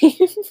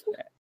 same.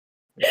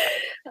 yeah.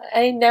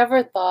 I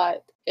never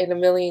thought in a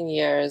million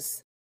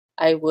years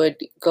I would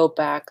go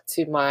back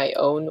to my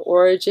own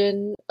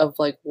origin of,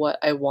 like, what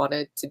I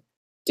wanted to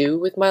do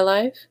with my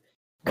life,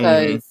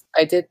 Mhm. 'cause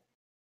I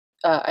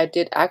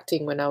did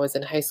acting when I was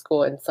in high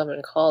school and some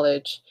in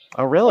college,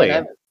 Oh, and really?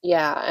 I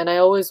yeah, and I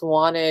always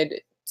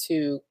wanted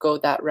to go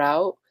that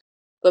route,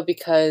 but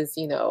because,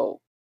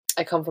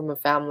 I come from a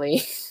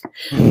family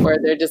where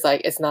they're just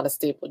like, "It's not a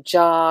stable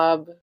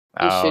job. You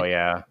Oh, should,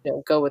 yeah.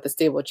 go with a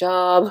stable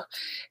job."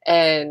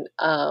 And,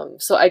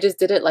 so I just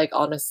did it, like,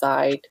 on a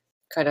side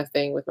kind of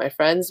thing with my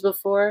friends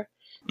before.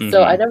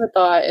 So I Mhm. never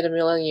thought in a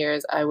million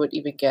years I would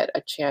even get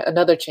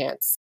another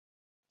chance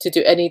to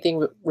do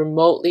anything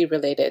remotely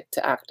related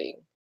to acting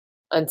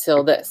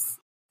until this.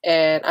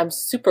 And I'm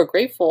super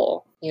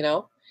grateful, you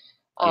know?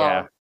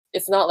 Yeah.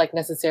 It's not, like,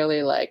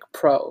 necessarily, like,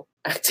 pro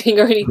acting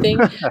or anything,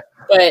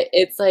 but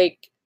it's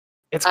like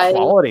It's I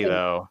quality, can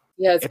though.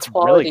 yeah, it's It's really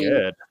quality.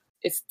 good.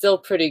 It's still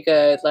pretty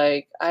good,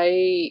 like,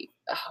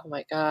 oh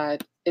my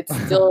god, it's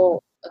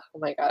still oh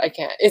my god, I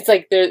can't. It's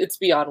like it's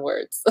beyond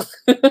words.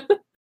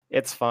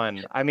 It's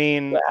fun. I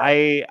mean, Yeah.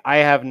 I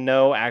have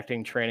no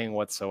acting training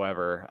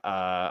whatsoever.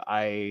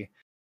 I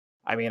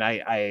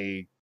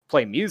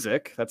play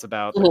music. That's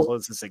about the Mhm,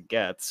 closest it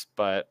gets.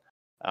 But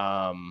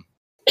um,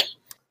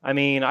 I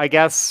mean, I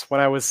guess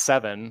when I was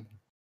 7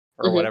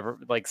 or mhm. whatever,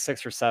 like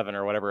 6 or 7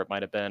 or whatever it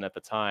might have been at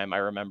the time, I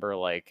remember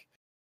like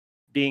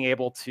being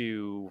able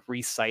to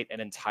recite an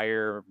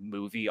entire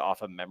movie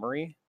off of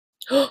memory.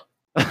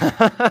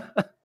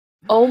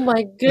 Oh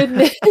my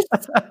goodness.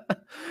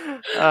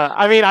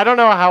 I mean, I don't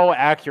know how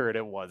accurate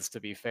it was, to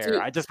be fair. Do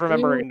I just do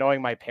remember you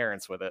annoying my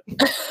parents with it.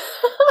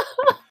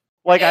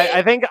 Like,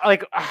 I think,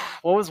 like,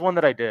 what was one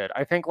that I did?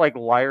 I think, like,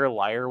 Liar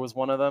Liar was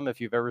one of them, if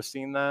you've ever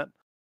seen that.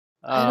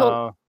 I don't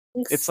Uh,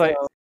 think it's so. like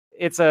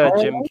it's a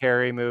Jim Ireland?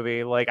 Carrey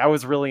movie. Like, I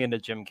was really into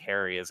Jim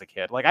Carrey as a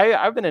kid. Like,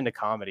 I've been into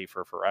comedy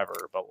for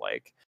forever, but,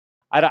 like,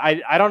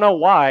 I don't know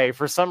why,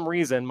 for some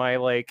reason, my,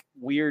 like,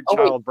 weird Oh,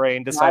 wait. child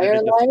brain decided Liar,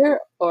 to just liar,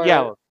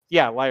 or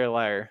yeah, Liar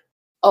Liar.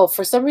 oh,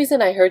 for some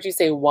reason I heard you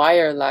say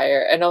wire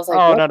liar, and I was like,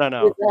 Oh, "What no,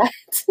 no, is no. that?"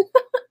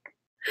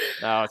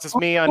 No, it's just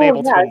me Oh,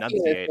 unable yeah, to I've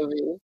seen this enunciate.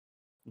 movie.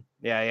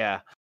 Yeah,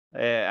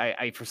 yeah.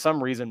 I for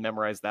some reason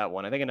memorized that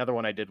one. I think another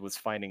one I did was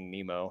Finding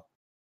Nemo.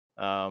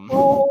 Um,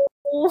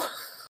 Oh.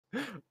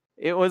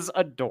 it was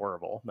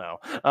adorable. No,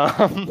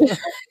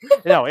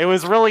 no, it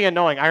was really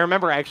annoying. I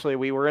remember actually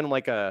we were in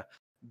like a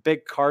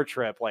big car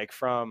trip, like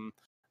from.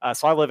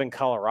 So I live in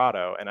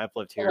Colorado, and I've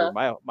lived here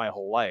Uh-huh. my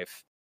whole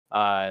life,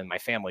 and my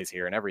family's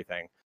here and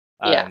everything.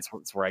 Yeah. And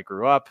it's where I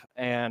grew up,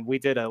 and we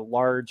did a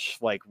large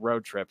like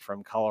road trip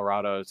from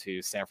Colorado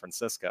to San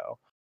Francisco,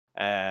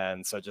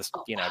 and so just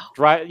Oh,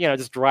 wow.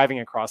 just driving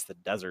across the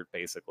desert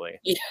basically.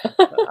 Yeah.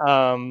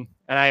 And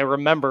I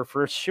remember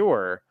for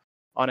sure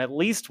on at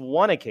least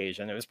one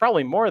occasion, it was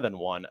probably more than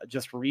one,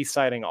 just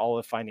reciting all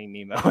of Finding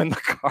Nemo in the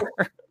car.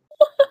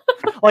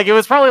 Like it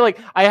was probably like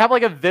I have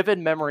like a vivid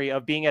memory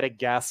of being at a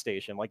gas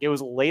station. Like it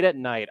was late at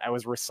night, I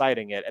was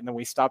reciting it, and then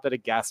we stopped at a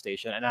gas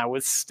station and I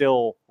was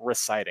still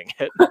reciting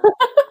it.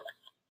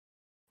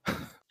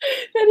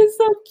 That is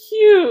so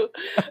cute.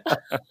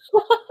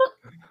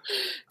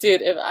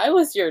 Dude, if I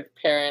was your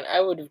parent, I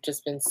would have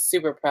just been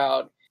super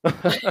proud. I'd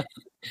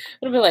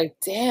have been like,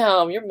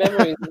 "Damn, your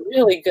memory is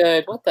really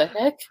good. What the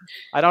heck?"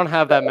 I don't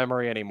have that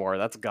memory anymore.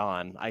 That's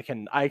gone. I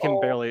can Oh,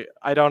 barely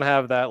I don't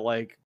have that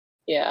like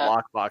yeah.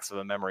 lockbox of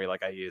a memory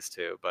like I used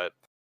to, but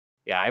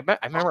yeah,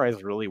 I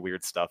memorized really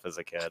weird stuff as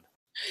a kid.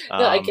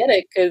 No, I Um, get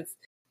it, because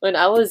when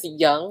I was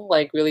young,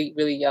 like, really,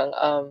 really young,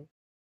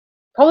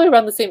 probably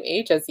around the same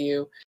age as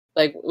you,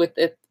 like, with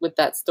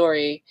that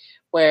story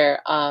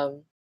where, I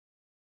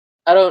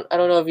don't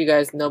know if you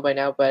guys know by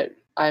now, but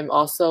I'm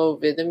also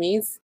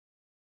Vietnamese.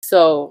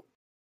 So,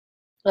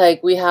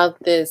 like, we have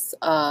this,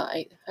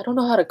 I don't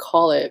know how to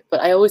call it, but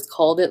I always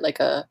called it like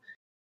a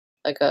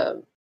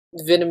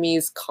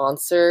Vietnamese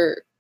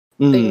concert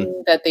mm.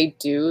 thing that they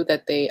do,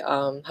 that they,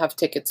 have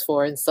tickets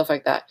for and stuff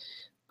like that.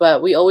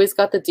 But we always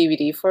got the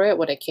DVD for it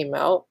when it came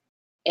out,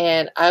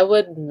 and I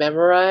would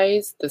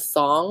memorize the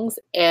songs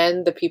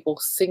and the people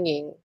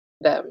singing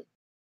them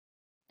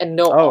and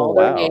know Oh, all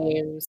their wow.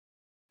 names.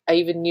 I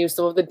even knew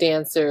some of the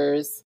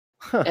dancers,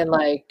 Huh. and,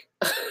 like,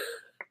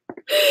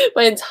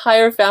 my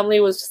entire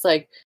family was just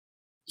like,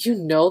 "You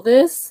know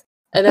this?"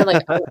 And then,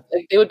 like,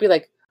 they would be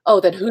like, "Oh,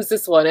 then who's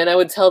this one?" And I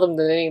would tell them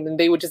the name, and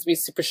they would just be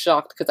super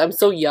shocked because 'cause I'm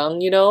so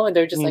young, and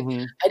they're just like,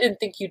 Mhm. "I didn't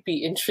think you'd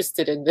be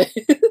interested in this."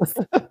 It's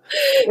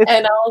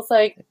And I was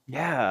like,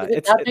 yeah, "Is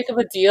it that big of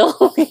a deal?"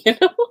 You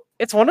know?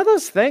 it's one of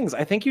those things.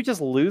 I think you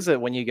just lose it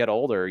when you get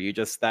older. You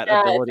just that Yeah,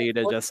 it's ability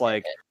to just,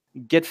 unfortunate.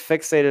 like, get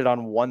fixated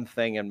on one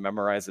thing and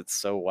memorize it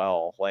so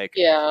well. Like,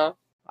 Yeah.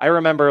 I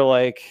remember,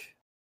 like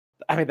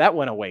I mean, that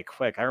went away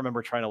quick. I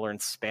remember trying to learn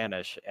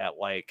Spanish at,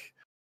 like,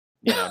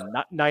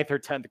 ninth or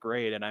 10th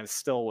grade, and I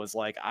still was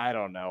like, "I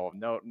don't know.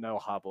 No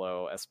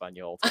hablo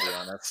español," to be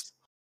honest.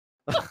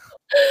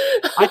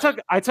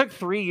 I took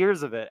 3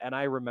 years of it, and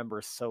I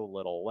remember so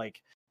little.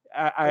 Like,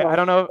 I Oh,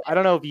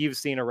 don't know if you've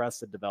seen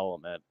Arrested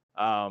Development.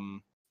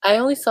 I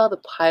only saw the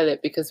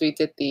pilot because we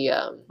did the,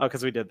 Oh,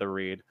 because we did the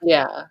read.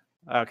 yeah,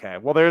 Okay,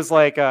 well, there's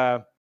like,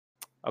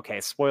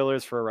 okay,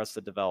 spoilers for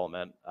Arrested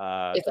Development.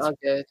 it's Just all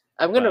good.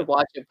 I'm gonna but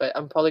watch it, but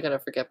I'm probably gonna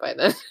forget by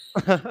then.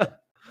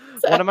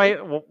 one of my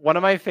Sadly. one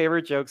of my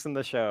favorite jokes in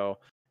the show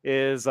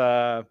is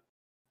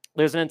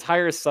there's an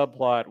entire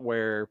subplot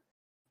where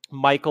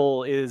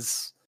Michael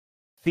is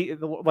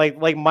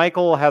like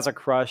Michael has a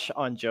crush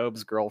on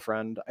Job's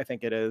girlfriend, I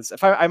think it is.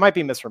 If I might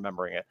be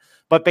misremembering it.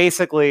 But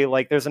basically,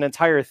 like there's an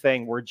entire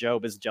thing where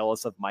Job is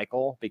jealous of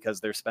Michael because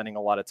they're spending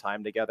a lot of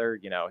time together,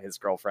 his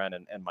girlfriend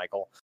and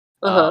Michael.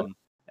 Uh-huh.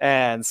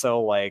 And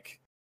so like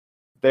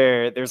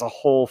there's a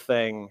whole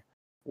thing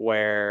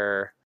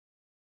where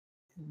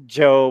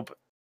Job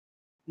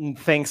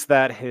thinks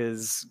that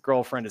his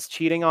girlfriend is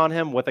cheating on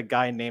him with a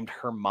guy named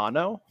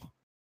Hermano,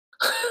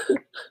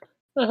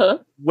 Uh-huh.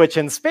 which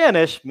in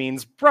Spanish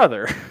means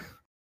brother.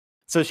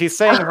 So she's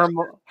saying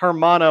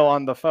Hermano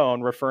on the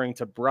phone, referring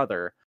to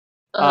brother.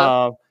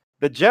 Uh-huh. Uh,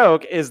 the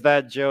joke is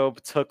that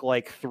Job took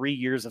like 3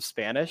 years of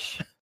Spanish.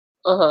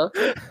 Uh-huh.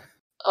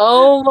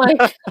 Oh my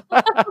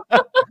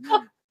god.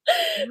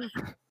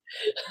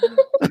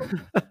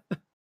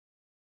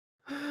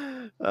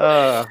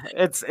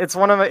 It's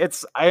one of the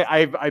it's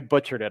I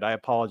butchered it. I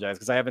apologize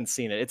because I haven't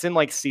seen it. It's in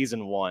like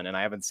season 1, and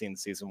I haven't seen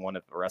season 1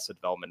 of Arrested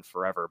Development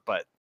forever.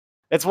 But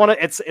it's one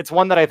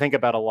that I think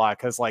about a lot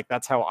because like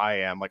that's how I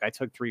am. Like I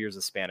took 3 years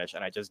of Spanish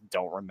and I just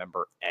don't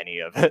remember any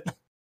of it.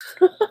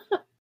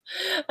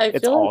 I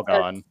It's feel all like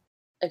gone.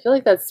 I feel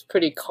like that's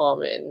pretty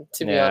common,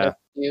 to be Yeah. honest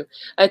with you.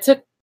 I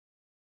took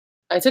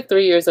I took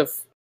 3 years of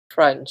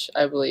French,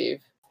 I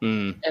believe,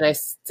 Mm. and I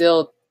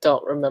still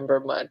don't remember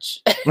much.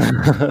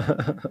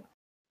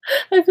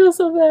 I feel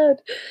so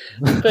bad.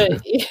 But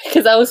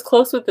because I was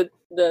close with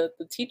the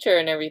teacher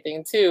and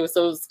everything too,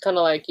 so it was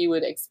kinda like you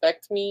would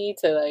expect me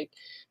to, like,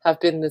 have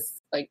been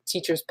this, like,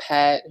 teacher's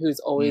pet who's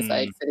always,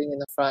 like, Mm. sitting in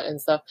the front and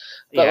stuff,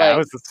 but, Yeah, I like,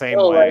 was the same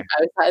no, like, way.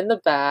 I sat in the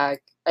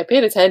back. I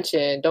paid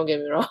attention, don't get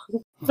me wrong,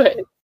 but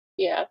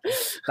yeah.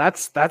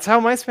 That's how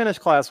my Spanish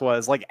class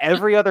was. Like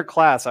every other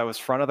class, I was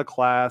front of the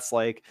class,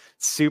 like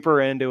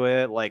super into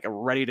it, like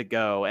ready to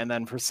go. And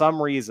then for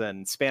some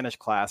reason, Spanish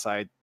class,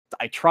 I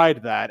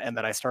tried that and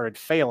then I started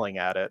failing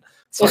at it.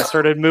 So I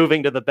started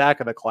moving to the back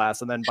of the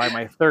class. And then by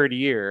my third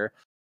year,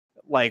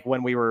 like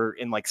when we were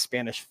in like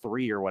Spanish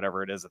 3 or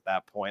whatever it is at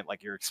that point,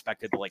 like you're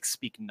expected to like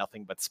speak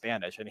nothing but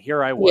Spanish. And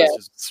here I Yeah. was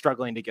just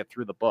struggling to get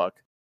through the book.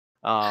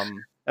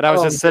 And I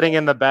was Oh, just sitting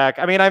in the back.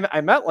 I mean,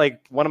 I met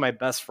like one of my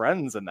best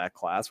friends in that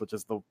class, which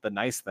is the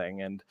nice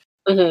thing.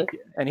 mhm.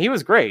 And he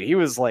was great. He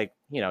was like,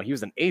 he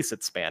was an ace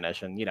at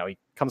Spanish, and he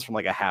comes from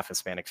like a half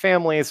Hispanic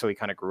family, so he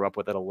kind of grew up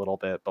with it a little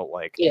bit. But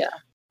like, Yeah,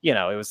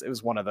 it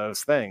was one of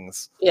those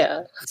things.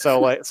 yeah.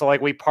 So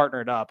we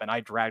partnered up, and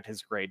I dragged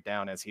his grade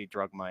down as he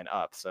drug mine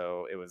up.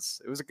 So it was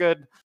a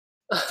good,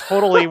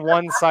 totally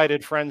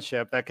one-sided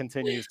friendship that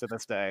continues to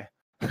this day.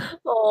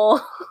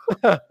 Oh,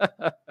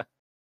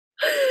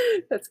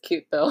 that's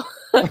cute though.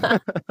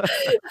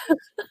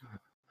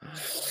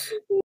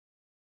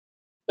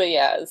 But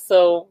yeah,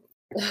 so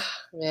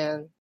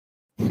man,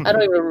 I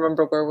don't even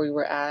remember where we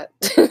were at.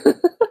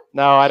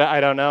 No, I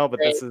don't know, but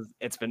Right.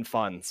 it's been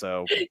fun.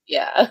 So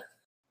Yeah.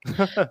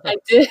 I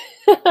did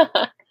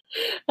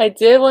I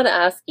did wanna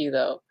ask you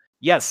though,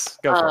 yes,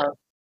 go for it. um,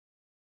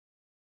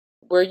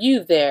 were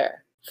you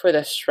there for the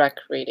Shrek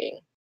reading?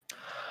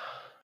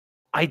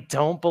 I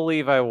don't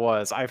believe I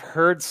was. I've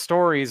heard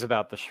stories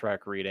about the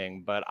Shrek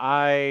reading, but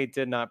I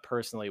did not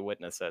personally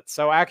witness it.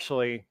 So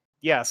actually,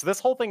 yeah, so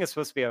this whole thing is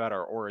supposed to be about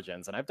our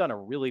origins, and I've done a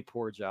really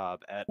poor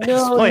job at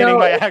No, explaining no,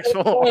 my it's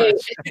actual okay.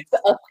 origins. It's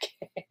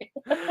okay.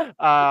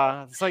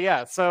 So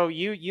yeah, so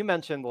you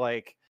mentioned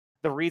like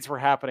the reads were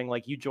happening,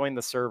 like you joined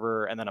the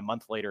server and then a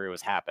month later it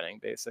was happening,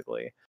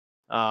 basically.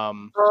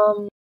 Um,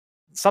 Um,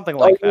 Something oh,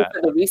 like you that.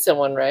 said the recent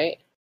one, right?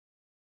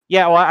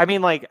 Yeah, well, I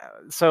mean, like,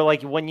 so,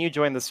 like, when you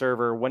joined the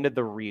server, when did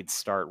the reads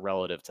start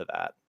relative to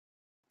that?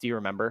 Do you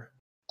remember?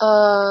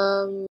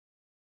 Um,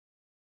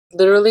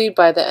 literally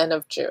by the end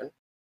of June.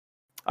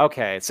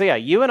 Okay, so yeah,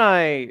 you and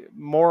I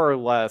more or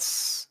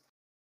less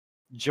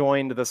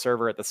joined the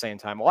server at the same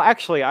time. Well,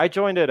 actually, I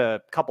joined it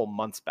a couple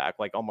months back,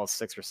 like almost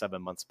 6 or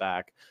 7 months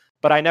back.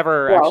 But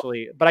Well,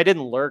 but I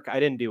didn't lurk. I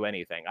didn't do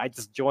anything. I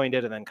just joined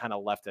it and then kind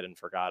of left it and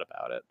forgot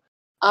about it.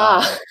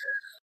 ah,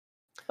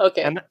 Um,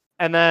 okay.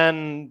 and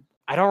then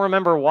I don't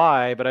remember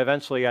why, but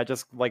eventually I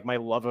just like my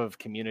love of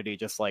community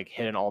just like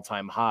hit an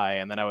all-time high,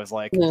 and then I was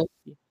like, Mhm,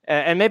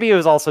 and maybe it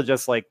was also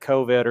just like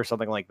COVID or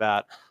something like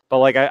that. But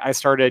like I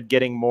started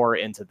getting more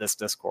into this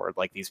Discord.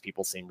 Like these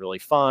people seem really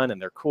fun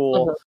and they're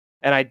cool, mhm.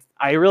 and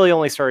I really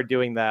only started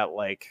doing that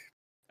like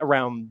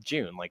around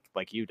June,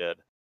 like you did.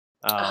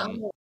 Um,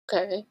 Oh,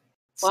 okay.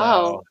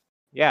 Wow. so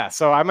yeah,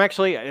 so I'm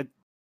actually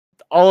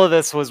all of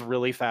this was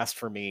really fast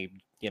for me,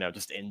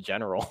 just in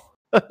general.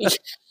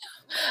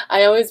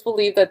 I always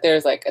believe that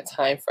there's, like, a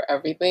time for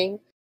everything,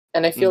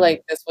 and I feel Mm,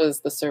 like this was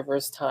the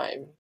server's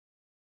time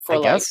I for,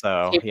 guess like,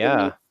 so. K-pop,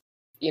 Yeah,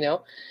 you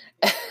know?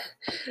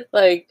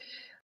 Like,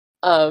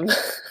 um,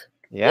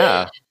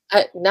 yeah.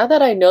 now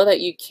that I know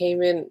that you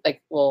came in,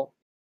 like, well,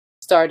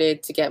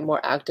 started to get more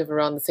active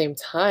around the same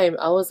time,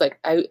 I was like,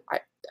 I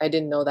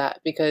didn't know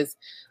that because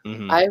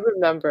Hmm. I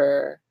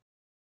remember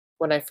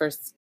when I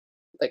first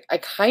like, I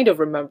kind of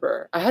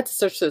remember. I had to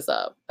search this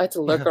up. I had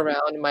to look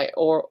around in my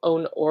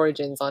own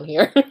origins on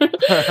here.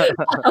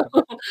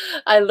 Um,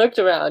 I looked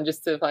around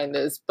just to find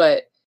this,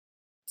 but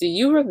do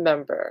you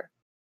remember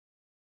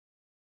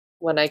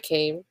when I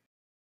came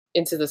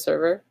into the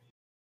server?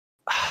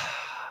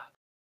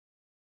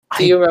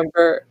 Do I you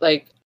remember,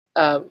 like,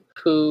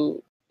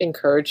 who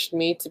encouraged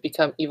me to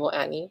become Evil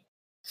Annie?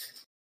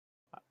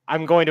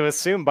 I'm going to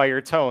assume by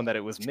your tone that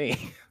it was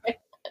me.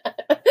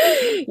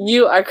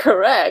 You are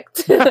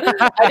correct.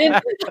 I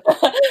didn't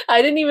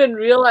I didn't even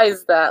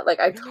realize that, like,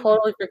 I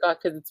totally forgot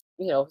because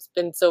it's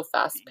been so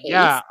fast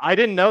Yeah, paced. I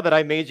didn't know that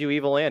I made you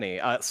Evil Annie.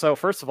 So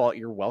first of all,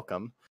 you're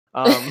welcome.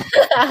 Um,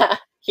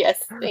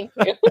 Yes, thank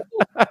you.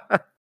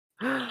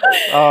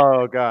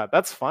 oh god,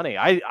 that's funny.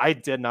 I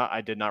did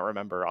not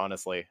remember,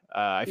 honestly.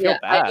 I feel Yeah,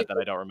 I bad that even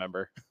I don't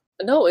remember.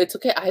 no, it's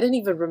okay. I didn't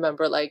even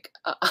remember, like,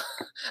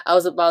 I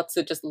was about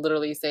to just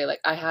literally say, like,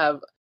 I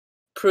have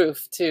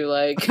proof too,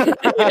 like,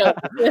 you know.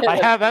 I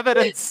have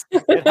evidence.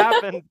 It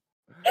happened.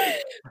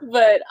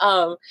 But,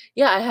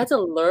 yeah, I had to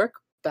lurk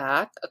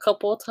back a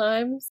couple of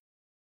times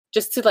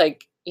just to,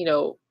 like,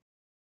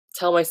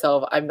 tell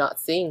myself I'm not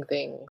seeing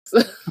things.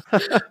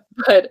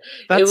 But it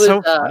That's was,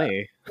 so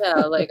funny.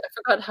 yeah, like, I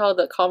forgot how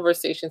the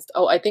conversations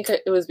oh, I think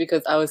it was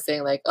because I was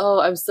saying, like, "Oh,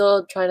 I'm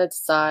still trying to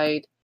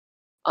decide,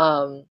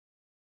 um,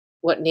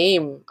 what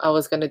name I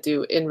was gonna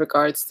do in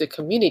regards to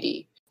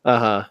Community."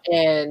 Uh-huh.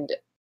 And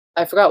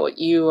I forgot what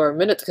you or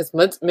because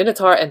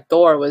Minotaur and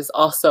Thor was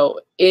also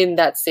in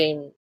that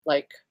same,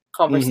 like, Mhm.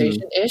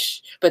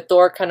 conversation-ish, but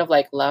Thor kind of,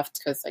 like, left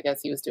because I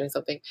guess he was doing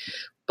something.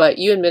 But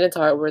you and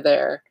Minotaur were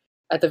there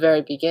at the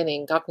very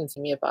beginning talking to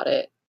me about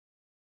it,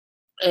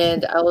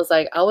 and I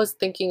was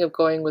thinking of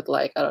going with,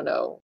 like, I don't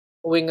know,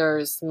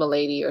 Winger's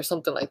Milady or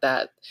something like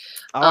that.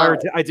 Oh, Um,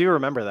 I do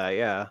remember that,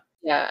 yeah.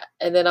 yeah,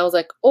 and then I was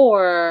like,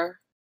 "Or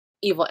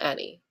Evil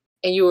Annie,"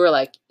 and you were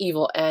like,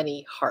 "Evil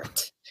Annie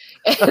Heart."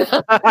 And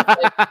I was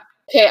like,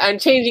 "Okay, I'm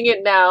changing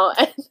it now."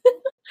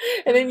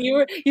 And then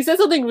you said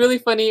something really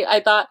funny.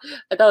 I thought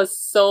it was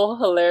so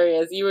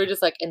hilarious. You were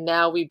just like, "And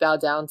now we bow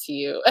down to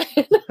you."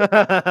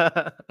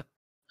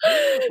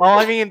 Well,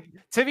 I mean,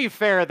 to be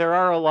fair, there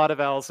are a lot of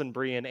Alison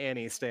Brie and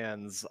Annie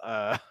stands,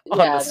 on the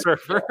Yeah, that's true.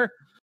 server,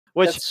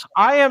 which That's true.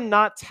 I am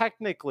not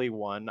technically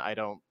one, I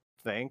don't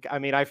think. I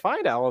mean, I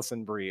find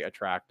Alison Brie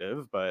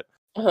attractive,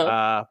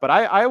 Uh-huh. but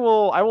I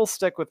will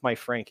stick with my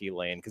Frankie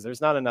lane because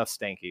there's not enough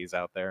Stankies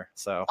out there,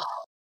 so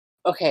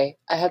Okay,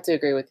 I have to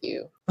agree with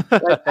you.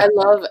 Like, I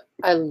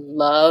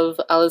love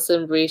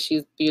Alison Brie,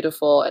 she's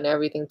beautiful and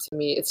everything to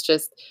me, it's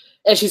just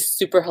and she's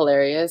super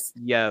hilarious,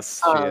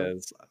 Yes, she um,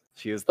 is.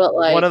 She is but,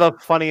 one of like the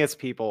funniest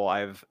people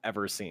I've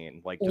ever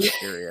seen, like, just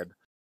period.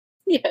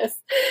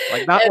 yes,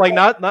 Like, not and, like,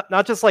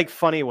 not just, like,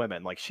 funny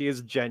women, like, she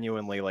is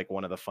genuinely, like,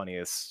 one of the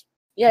funniest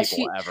yeah, people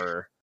she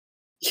ever.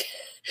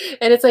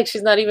 and it's like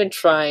she's not even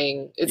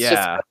trying, it's just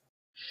Yeah.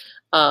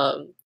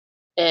 um,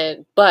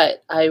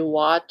 but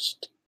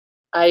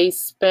I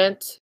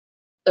spent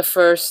the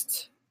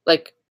first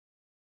like,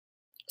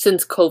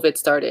 since COVID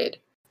started,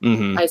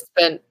 Mhm. I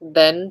spent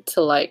then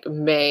to, like,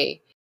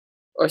 May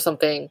or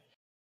something,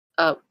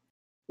 um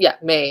yeah,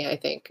 May, I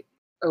think,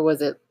 or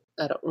was it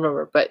I don't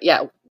remember, but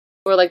yeah,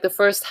 for, like, the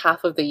first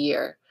half of the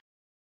year,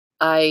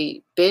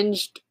 I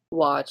binged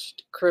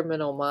watched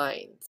Criminal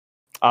Minds.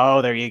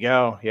 Oh, there you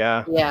go,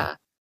 yeah. Yeah.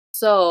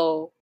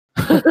 So,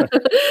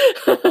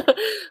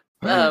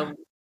 um,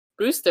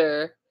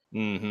 Brewster,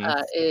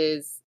 Mhm.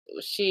 is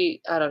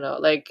she I don't know,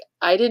 like,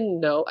 I didn't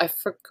know I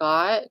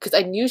forgot because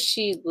I knew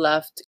she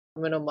left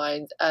Criminal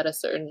Minds at a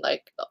certain,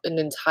 like, an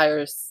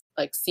entire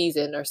like,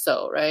 season or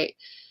so, right?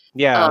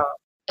 Um, Yeah.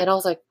 and I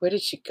was like, "Where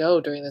did she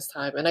go during this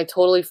time?" And I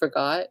totally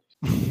forgot.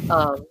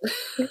 Um,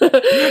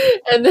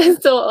 and then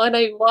so when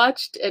I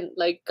watched and,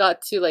 like,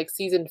 got to, like,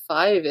 season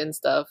 5 and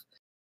stuff,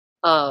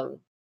 um,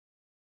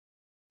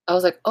 I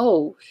was like,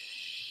 "Oh,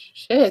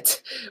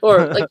 shit."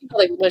 Or, like,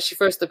 like, when she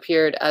first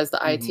appeared as the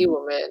IT Mhm.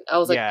 woman, I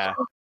was like, Yeah.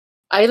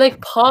 I,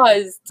 like,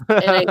 paused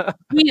and I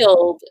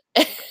squealed.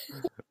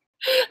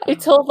 I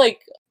told, like,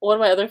 one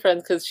of my other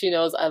friends because she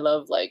knows I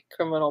love, like,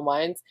 Criminal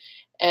Minds,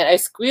 and I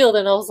squealed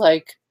and I was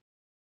like,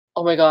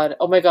 "Oh my god,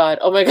 oh my god,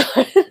 oh my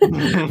god."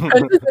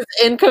 Princess is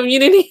in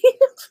Community.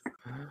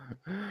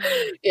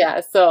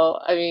 Yeah, so,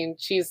 I mean,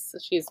 she's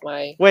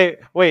my Wait,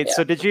 yeah.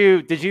 so did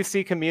you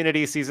see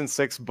Community season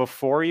 6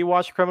 before you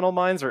watched Criminal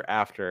Minds or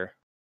after?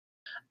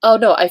 Oh,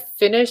 no, I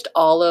finished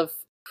all of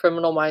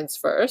Criminal Minds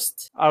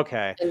first,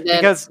 Okay, and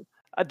then because,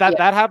 yeah,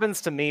 that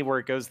happens to me where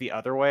it goes the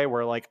other way,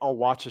 where, like, I'll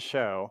watch a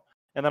show,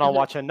 and then I'll mhm.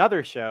 watch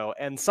another show,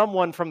 and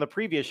someone from the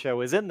previous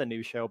show is in the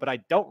new show, but I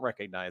don't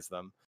recognize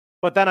them.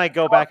 But then I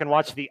go back and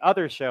watch the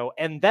other show,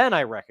 and then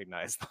I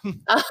recognize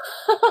them. You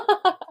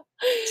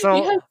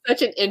So, have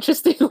such an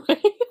interesting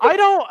way.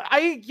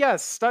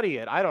 yes, study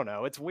it, I don't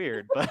know, it's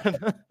weird,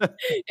 but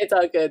It's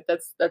all good.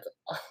 That's that's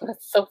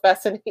so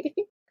fascinating.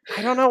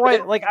 I don't know But why.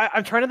 it Like,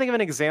 I'm trying to think of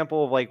an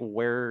example of like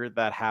where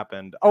that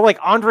happened. Oh, like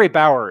Andre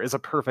Bauer is a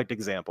perfect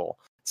example.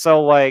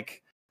 So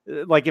like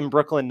in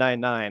Brooklyn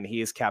Nine-Nine,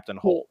 he is Captain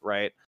mhm, Holt,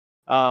 right?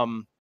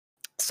 Um,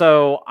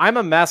 so I'm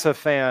a massive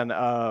fan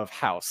of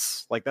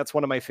House. Like that's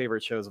one of my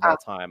favorite shows of ah, all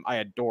time. I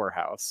adore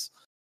House.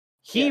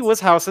 He yes. was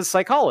House's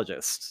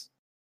psychologist.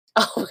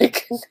 Oh my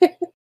goodness.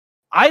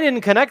 I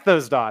didn't connect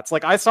those dots.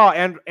 Like I saw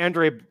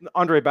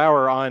Andre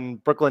Bauer on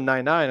Brooklyn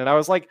Nine-Nine, and I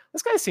was like,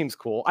 this guy seems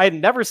cool. I had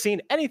never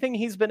seen anything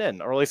he's been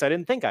in, or at least I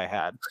didn't think I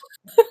had.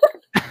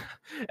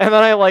 And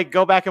then I like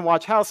go back and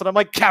watch House, and I'm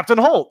like, Captain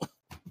Holt.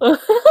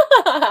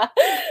 I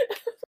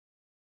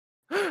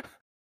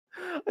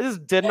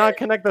just did not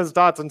connect those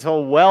dots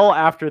until well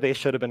after they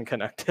should have been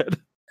connected.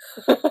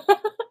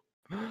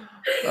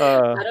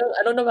 Uh,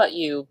 I don't know about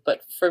you,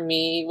 but for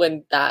me,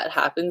 when that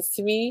happens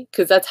to me,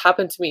 because that's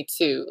happened to me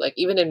too, like,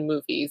 even in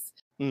movies,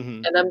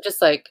 mhm. and I'm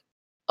just like,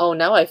 "Oh,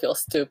 now I feel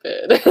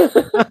stupid."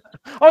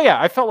 Oh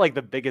yeah, I felt like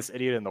the biggest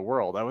idiot in the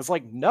world. I was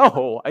like,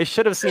 no, I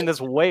should have seen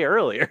this way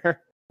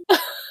earlier.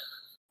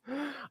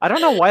 I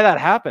don't know why that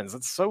happens.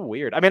 It's so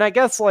weird. I mean, I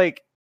guess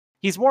like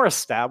he's more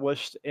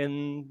established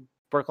in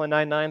Brooklyn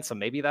Nine-Nine, so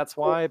maybe that's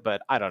why,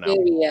 but I don't know.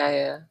 Maybe,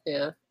 yeah.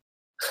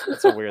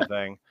 It's a weird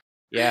thing.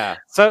 Yeah.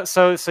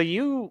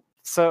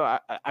 So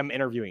I'm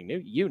interviewing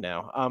you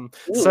now.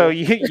 So Ooh.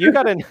 you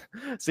got in,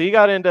 so you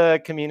got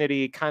into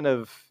Community kind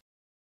of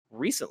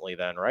recently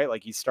then, right?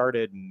 Like you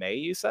started May,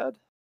 you said?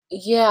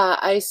 Yeah,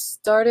 I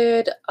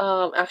started,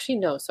 actually,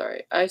 no,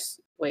 sorry.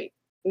 Wait.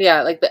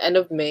 Yeah, like the end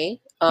of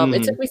May.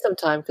 It Mhm. took me some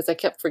time because I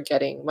kept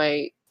forgetting.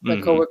 My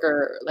Mhm.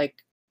 coworker, like,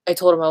 I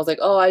told him I was like,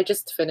 "Oh, I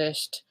just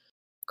finished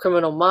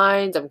Criminal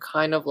Minds. I'm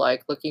kind of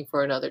like looking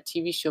for another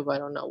TV show, but I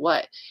don't know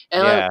what."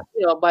 And Yeah.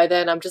 by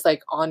then I'm just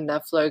like on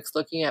Netflix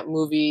looking at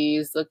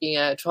movies, looking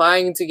at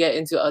trying to get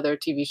into other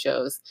TV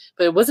shows,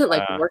 but it wasn't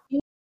like Uh, working.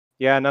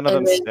 yeah, none of And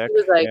them then stick. he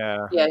was like,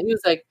 Yeah. yeah, he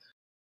was like,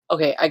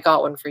 "Okay, I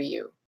got one for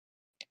you.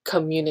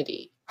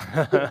 Community.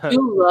 If you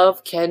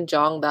love Ken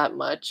Jeong that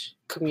much,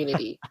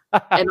 Community."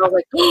 And I was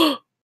like,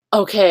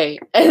 "Okay."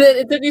 And then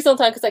it took me some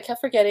time because I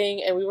kept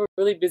forgetting, and we were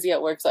really busy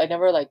at work, so I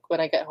never, like, when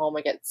I get home,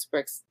 I get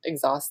super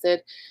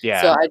exhausted.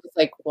 So Yeah. I just,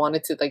 like,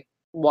 wanted to, like,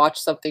 watch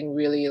something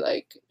really,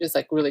 like, just,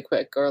 like, really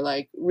quick or,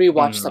 like,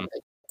 rewatch Mhm.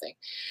 something.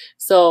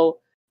 So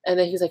and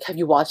then he was like, "Have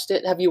you watched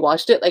it? Have you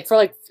watched it?" Like, for,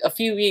 like, a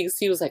few weeks,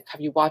 he was like, "Have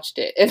you watched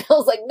it?" And I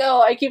was like,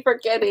 "No, I keep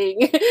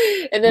forgetting."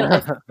 And then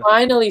I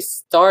finally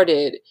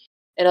started,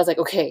 and I was like,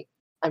 "Okay,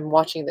 I'm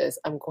watching this.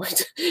 I'm going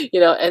to,"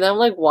 and I'm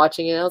like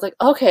watching it. And I was like,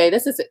 okay,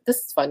 this is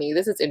funny.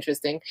 This is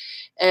interesting.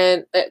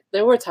 And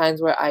there were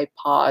times where I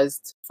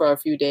paused for a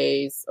few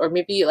days or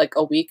maybe like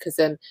a week. Cause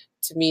then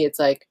to me, it's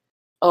like,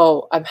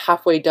 oh, I'm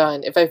halfway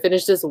done. If I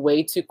finish this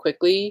way too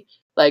quickly,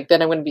 like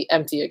then I'm going to be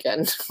empty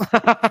again.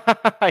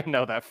 I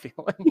know that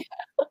feeling.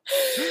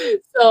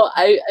 So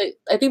I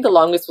think the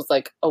longest was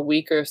like a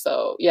week or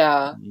so.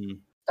 Yeah. Mhm.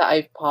 That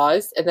I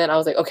paused, and then I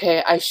was like,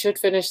 "Okay, I should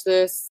finish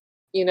this,"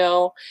 you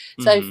know?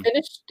 So I Mhm.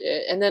 finished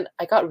it, and then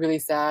I got really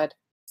sad,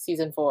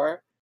 season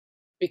 4,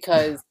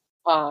 because,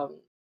 um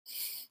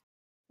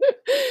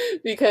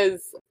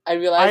because I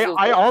realized it was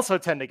I like also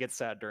tend to get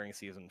sad during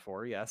season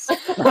 4, yes.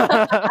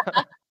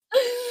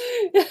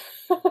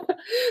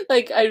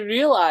 like, I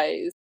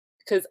realized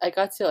because I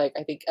got to, like,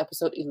 I think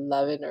episode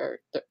 11 or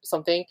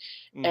something,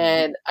 Mhm.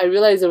 and I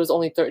realized there was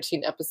only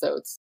 13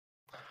 episodes.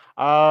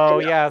 Oh,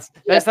 And yes.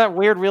 yeah, There's that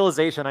weird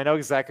realization, I know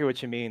exactly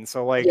what you mean.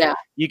 So, like, yeah,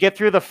 you get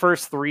through the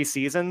first 3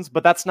 seasons,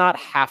 but that's not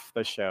half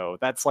the show.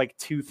 That's, like,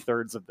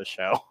 2/3 of the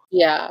show.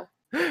 yeah,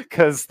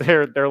 'Cause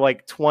they're,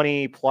 like,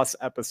 20 plus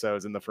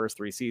episodes in the first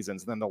 3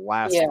 seasons, and then the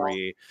last yeah.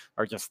 3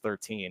 are just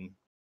 13.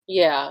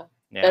 Yeah,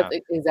 Yeah.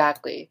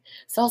 exactly.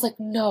 So I was like,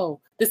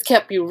 "No, this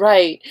can't be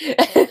right."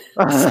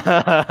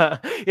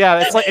 Yeah,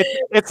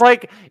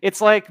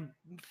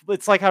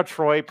 it's like how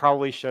Troy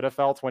probably should have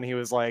felt when he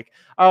was like,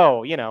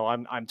 "Oh,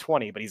 I'm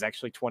 20, but he's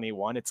actually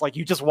 21." It's like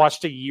you just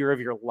watched a year of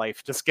your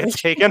life just get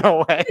taken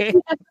away.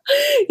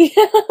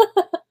 Yeah.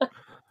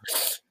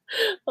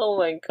 Oh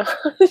my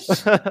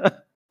gosh.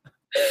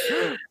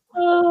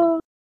 Oh,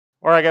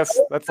 Or I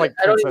guess that's like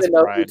I don't Princess even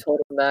know who Bride.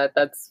 told him that.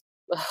 That's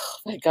oh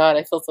my god,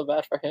 I feel so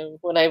bad for him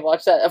when I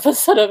watched that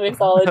episode of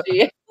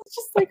Mixology. It's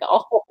just like,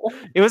 "Oh,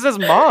 It was his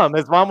mom.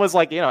 His mom was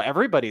like,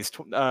 everybody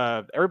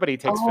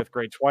takes oh." 5th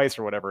grade twice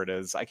or whatever it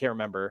is. I can't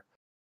remember.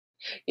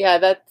 Yeah,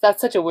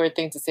 that's such a weird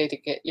thing to say to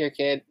get your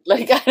kid.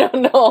 Like, I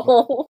don't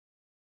know.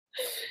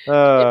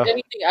 If Uh,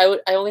 anything,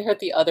 I only heard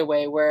the other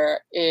way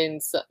where in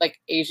like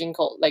Asian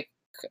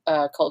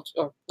culture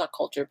or not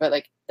culture, but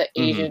like the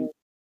mhm. Asian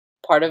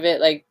part of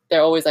it, like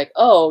they're always like,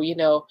 oh,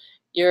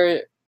 you're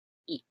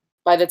y-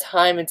 by the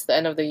time it's the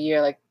end of the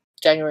year, like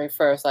January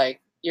 1st,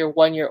 like you're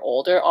 1 year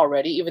older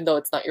already, even though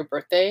it's not your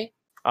birthday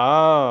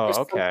or Oh,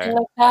 something okay.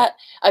 like that.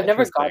 I've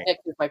never gotten Interesting. it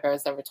because my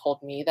parents never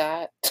told me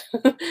that.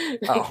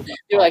 Oh,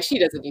 They're well. like, she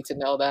doesn't need to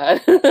know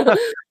that.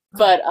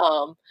 But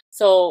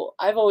so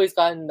I've always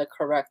gotten the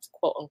correct,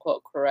 quote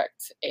unquote,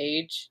 correct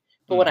age.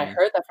 But when I Mhm.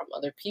 heard that from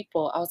other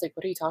people, I was like,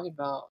 what are you talking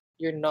about?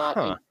 You're not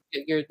Huh.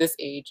 you're this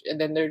age. And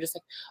then they're just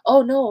like,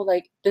 oh no,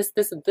 like this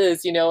and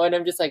this, and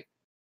I'm just like,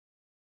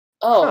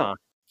 oh, Huh.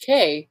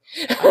 okay.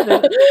 I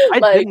didn't I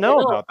Like, didn't I know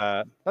know, about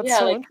that. That's yeah,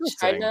 so like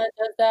interesting. China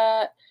does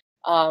that.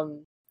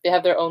 They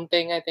have their own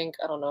thing, I think.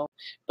 I don't know,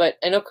 but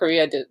I know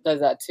Korea does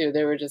that too.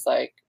 They were just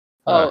like,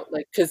 Huh. oh,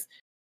 like because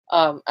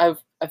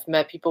I've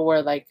met people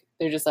where like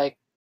they're just like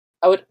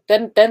I would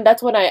then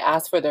that's when I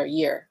ask for their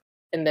year,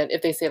 and then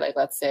if they say like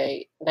let's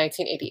say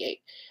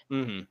 1988,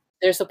 Mhm.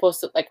 they're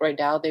supposed to like right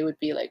now they would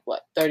be like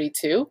what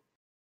 32.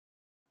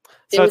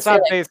 They So would say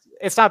like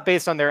it's not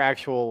based on their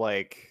actual,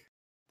 like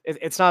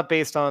it's not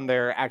based on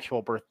their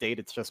actual birth date,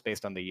 it's just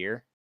based on the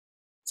year?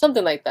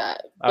 something like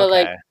that, but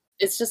like Okay.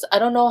 it's just I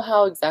don't know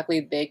how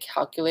exactly they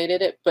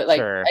calculated it, but like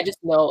Sure. I just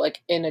know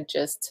like in a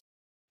gist.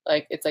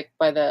 Like, it's, like,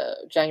 by the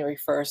January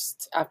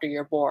 1st after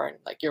you're born,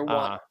 like, you're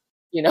 1, Uh,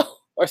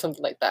 or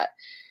something like that.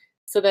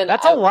 So then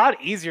that's a I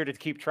lot easier to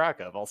keep track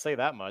of, I'll say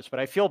that much, but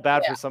I feel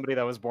bad yeah, for somebody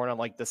that was born on,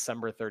 like,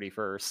 December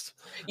 31st.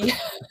 yeah.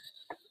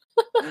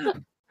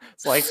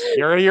 It's like,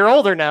 "You're a year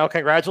older now,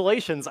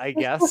 congratulations, I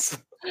guess."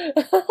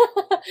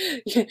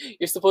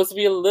 You're supposed to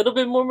be a little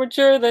bit more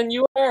mature than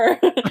you were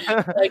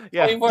like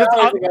Yeah, 24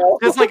 hours ago.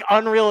 just like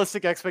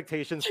unrealistic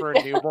expectations for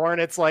a newborn.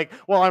 It's like,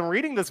 well, I'm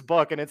reading this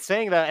book and it's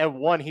saying that at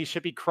 1 he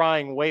should be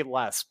crying way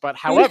less. But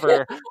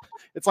however,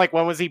 it's like,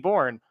 when was he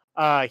born?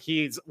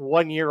 He's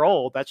 1 year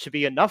old. That should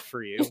be enough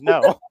for you.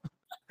 No.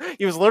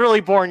 He was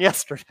literally born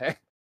yesterday.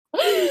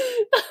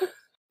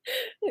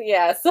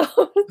 Yeah, so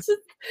it's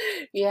just,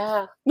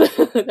 yeah,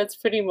 that's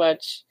pretty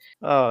much.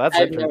 Oh, that's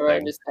I've never interesting.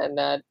 understand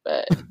that,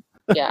 but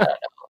yeah, I don't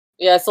know.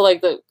 Yeah, so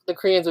like the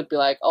Koreans would be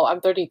like, "Oh, I'm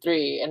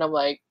 33," and I'm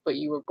like, "But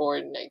you were born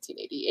in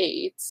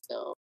 1988,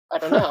 so I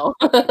don't know."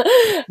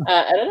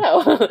 I don't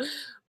know,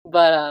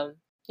 but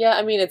yeah,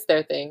 I mean it's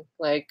their thing.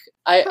 Like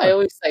I Huh.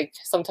 always like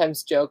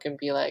sometimes joke and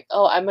be like,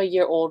 "Oh, I'm a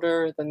year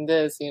older than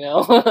this,"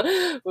 But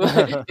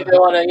if I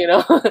want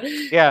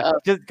to, Yeah, uh,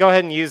 just go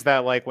ahead and use that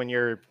like when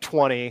you're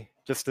 20,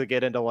 just to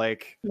get into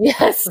like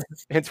yes.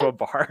 into a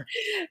bar.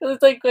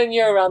 It's like when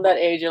you're around that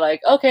age, you're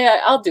like, "Okay,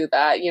 I'll do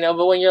that,"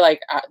 but when you're,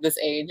 like, at this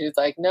age, it's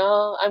like,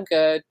 "No, I'm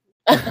good.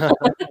 I'm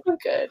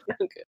good,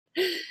 I'm good."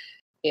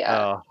 Yeah,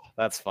 Oh,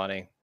 that's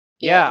funny.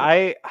 Yeah,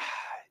 yeah.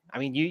 I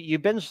mean, you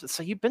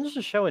binged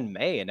the show in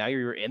May, and now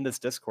you're in this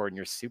Discord and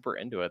you're super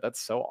into it. That's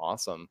so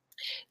awesome.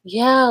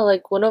 Yeah,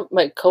 like, one of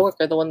my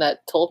coworker, the one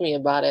that told me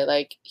about it,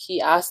 like, he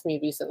asked me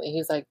recently,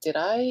 he's like, "Did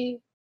I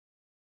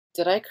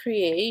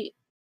create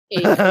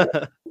a fake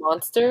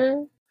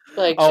monster?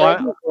 Like, Oh, should I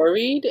be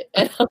worried?"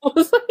 And I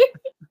was like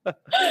I'm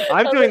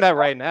I was doing like, that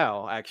right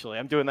now, actually.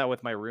 I'm doing that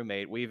with my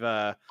roommate. We've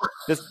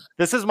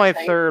this is my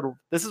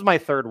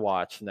 "Right." third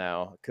watch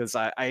now, because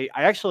I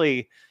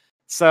actually,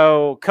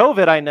 so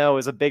COVID, I know,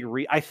 is a big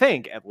I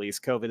think, at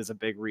least, COVID is a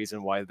big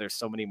reason why there's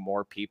so many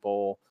more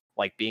people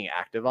like being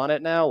active on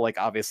it now. Like,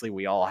 obviously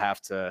we all have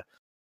to,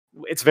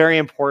 it's very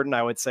important,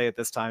 I would say, at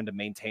this time, to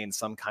maintain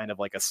some kind of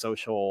like a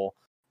social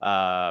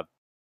uh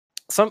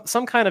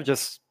some kind of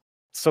just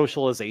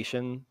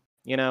socialization,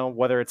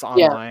 whether it's Yeah,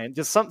 online,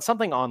 just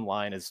something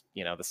online is,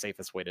 the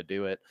safest way to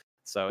do it.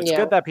 So it's yeah.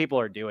 good that people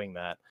are doing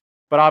that.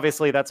 But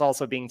obviously that's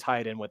also being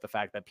tied in with the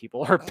fact that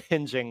people are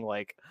binging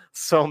like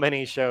so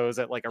many shows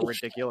at like a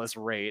ridiculous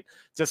rate,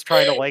 just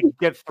trying to like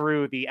get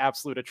through the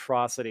absolute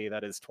atrocity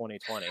that is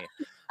 2020.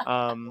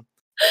 Um,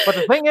 but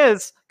the thing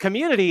is,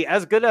 Community,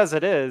 as good as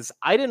it is,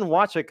 I didn't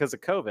watch it because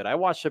of COVID. I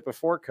watched it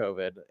before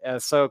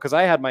COVID. So, because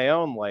I had my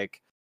own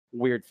like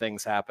weird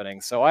things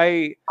happening. So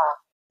I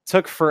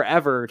took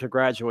forever to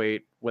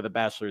graduate with a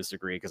bachelor's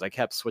degree because I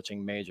kept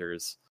switching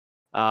majors.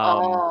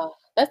 Um,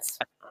 That's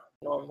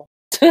normal.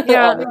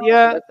 yeah, Honestly,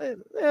 yeah,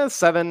 that's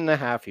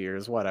 7.5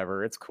 years,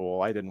 whatever. It's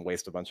cool. I didn't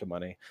waste a bunch of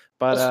money,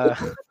 but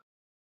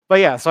but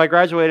yeah. So I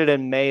graduated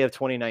in May of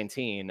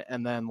 2019,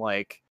 and then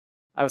like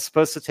I was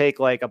supposed to take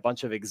like a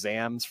bunch of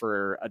exams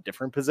for a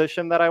different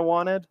position that I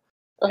wanted.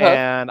 uh-huh.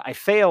 And I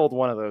failed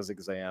one of those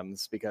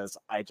exams because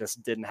I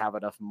just didn't have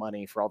enough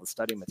money for all the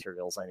study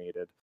materials I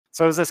needed.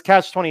 So it was this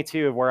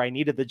catch-22 of where I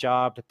needed the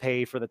job to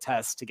pay for the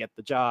test to get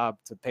the job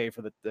to pay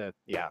for the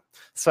yeah.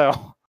 So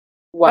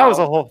Wow.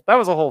 that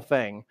was a whole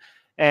thing.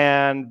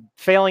 And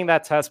failing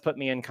that test put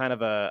me in kind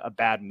of a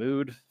bad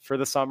mood for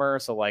the summer.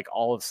 So like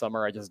all of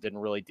summer, I just didn't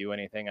really do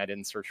anything. I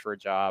didn't search for a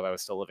job. I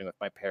was still living with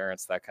my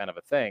parents, that kind of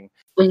a thing.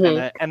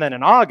 Mhm. And then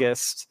in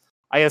August,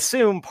 I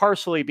assume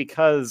partially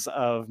because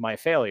of my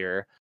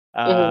failure,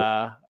 Mhm.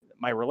 uh,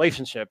 my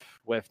relationship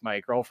with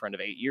my girlfriend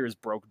of 8 years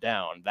broke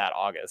down that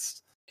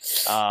August.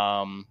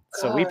 Gosh.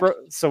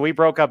 So we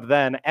broke up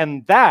then,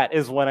 and that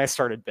is when I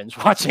started binge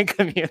watching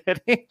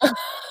Community.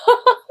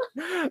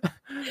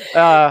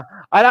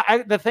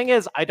 The thing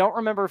is, I don't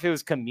remember if it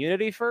was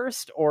Community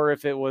first or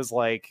if it was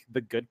like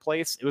The Good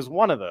Place. It was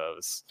one of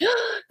those.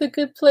 The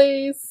Good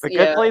Place. The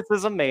Good Yeah, Place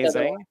is another one.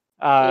 amazing.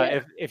 Yeah.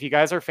 If you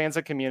guys are fans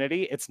of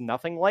Community, it's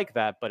nothing like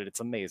that, but it's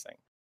amazing.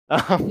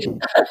 Um,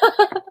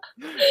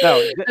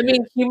 no, I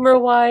mean,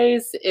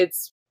 humor-wise,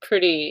 it's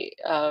pretty,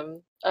 I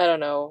don't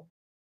know.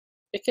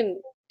 It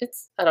can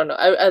it's I don't know.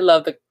 I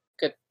love The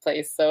Good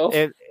Place, so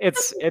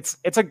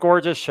it's a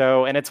gorgeous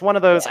show, and it's one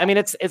of those. I yeah. mean,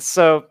 it's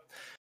so,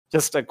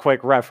 just a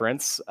quick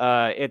reference.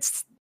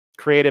 It's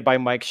created by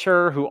Mike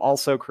Schur, who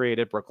also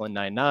created Brooklyn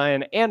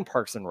Nine-Nine and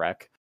Parks and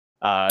Rec,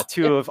 Yep.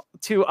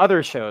 two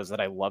other shows that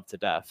I love to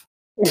death.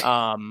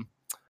 Um,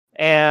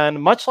 and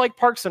much like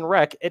Parks and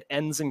Rec, it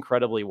ends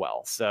incredibly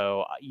well.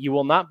 So you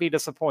will not be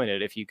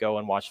disappointed if you go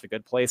and watch The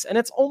Good Place. And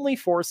it's only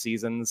 4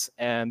 seasons,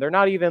 and they're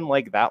not even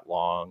like that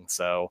long.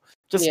 So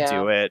just Yeah,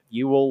 do it.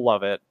 You will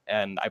love it,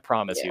 and I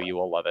promise you, yeah. you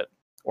will love it,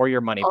 or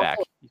your money Also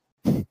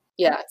back.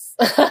 yes.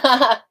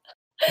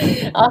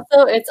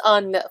 Also, it's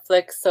on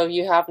Netflix, so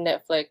you have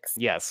Netflix.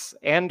 Yes,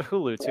 and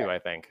Hulu Yeah. too, I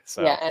think. Yeah,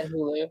 So and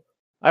Hulu.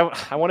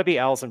 I want to be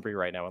Alison Brie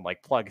right now and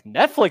like plug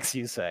Netflix,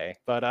 you say,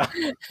 but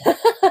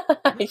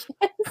Yes,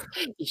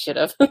 you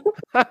should've. well,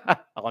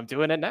 I'm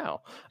doing it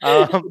now.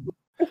 Um,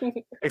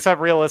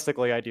 except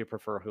realistically, I do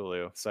prefer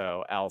Hulu.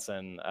 So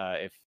Allison,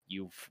 if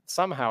you've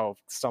somehow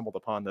stumbled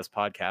upon this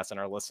podcast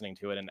and are listening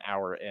to it an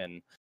hour in,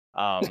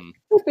 um,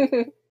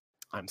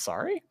 I'm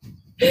sorry.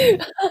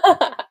 Yeah,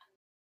 I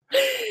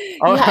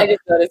Oh,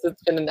 just noticed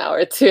it's been an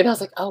hour too, and I was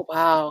like, "Oh,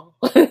 wow."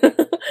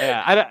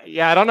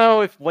 I don't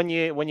know if when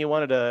you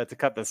wanted to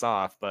cut this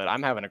off, but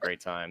I'm having a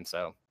great time.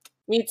 So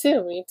Me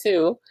too, me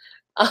too.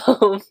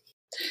 Um,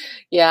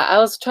 yeah, I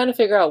was trying to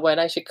figure out when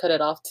I should cut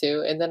it off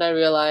too, and then I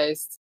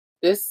realized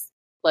this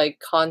like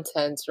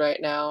content right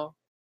now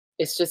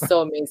is just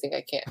so amazing.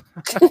 I can't.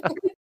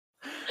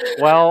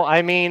 well,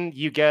 I mean,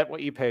 you get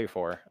what you pay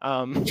for.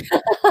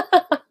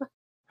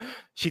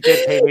 She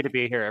did pay me to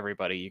be here,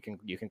 everybody.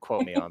 You can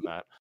quote me on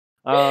that.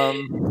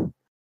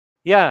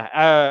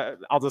 Yeah,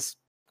 I'll just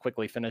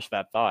quickly finish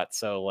that thought.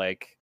 So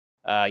like,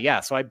 yeah,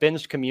 so I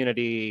binged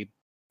Community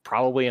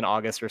probably in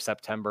August or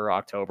September,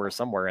 October,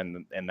 somewhere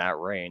in that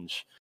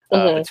range.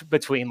 Mhm.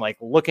 Between like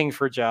looking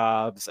for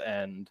jobs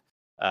and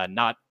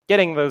not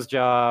getting those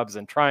jobs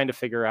and trying to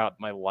figure out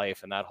my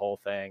life and that whole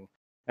thing.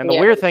 And the Yeah.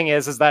 weird thing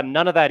is that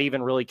none of that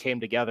even really came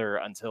together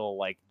until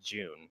like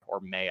June or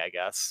May, I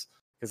guess,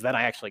 because then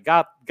I actually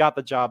got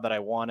the job that I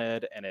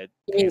wanted, and it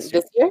You pays mean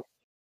this super. year?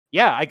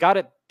 Yeah, I got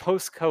it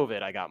post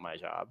COVID. I got my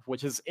job,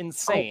 which is Oh,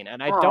 insane,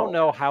 and I don't wow.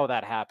 know how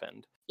that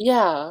happened.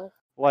 Yeah.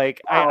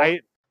 Like Wow.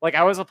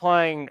 I was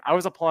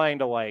applying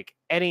to like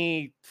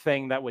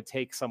anything that would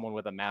take someone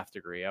with a math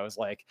degree. I was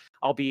like,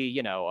 I'll be,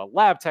 a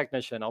lab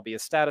technician, I'll be a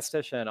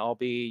statistician, I'll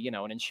be,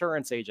 an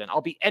insurance agent,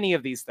 I'll be any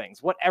of these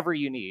things, whatever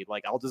you need,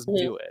 like I'll just Mhm.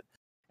 do it.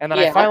 And then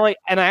Yeah. I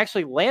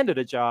actually landed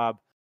a job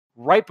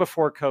right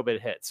before COVID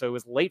hit. So it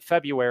was late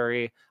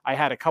February. I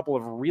had a couple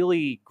of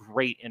really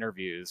great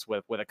interviews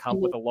Mhm.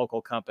 with a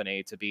local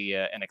company to be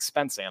an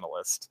expense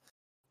analyst.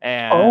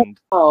 Oh, And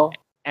wow.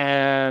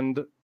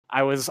 and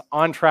I was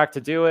on track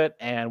to do it,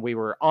 and we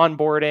were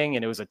onboarding,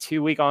 and it was a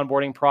 2-week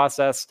onboarding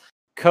process.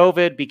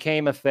 COVID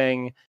became a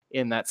thing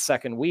in that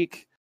second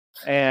week,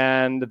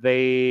 and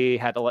they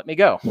had to let me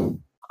go.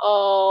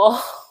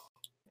 Oh.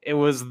 It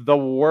was the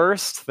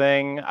worst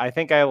thing. I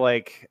think I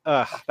like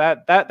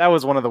that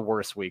was one of the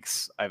worst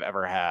weeks I've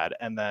ever had.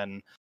 And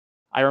then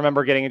I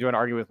remember getting into an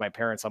argument with my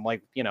parents. I'm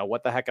like,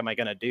 what the heck am I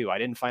going to do? I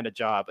didn't find a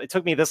job. It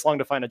took me this long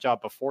to find a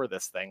job before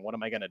this thing. What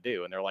am I going to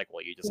do? And they're like,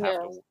 well, Yeah.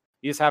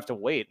 you just have to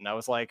wait. And I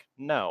was like,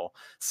 no.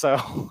 So,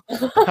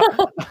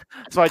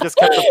 so I just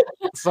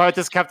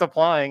kept,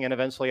 applying, and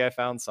eventually I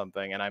found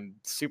something, and I'm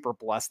super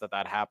blessed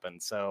that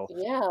happened. So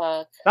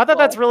Yeah. not that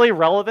that's Well, really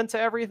relevant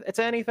to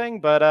anything,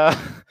 but,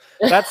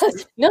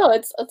 that's, no,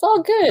 it's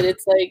all good.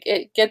 It's like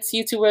it gets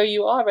you to where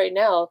you are right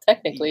now,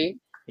 technically,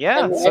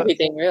 yeah. and So,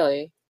 everything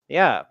really.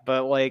 yeah,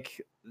 but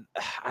like,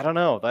 I don't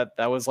know.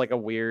 That was like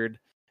it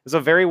was a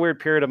very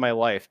weird period of my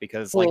life,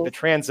 because like the Mm,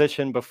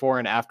 transition before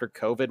and after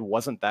COVID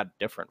wasn't that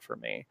different for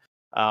me.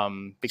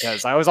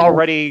 Because I was mhm,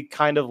 already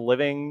kind of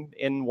living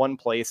in one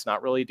place,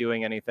 not really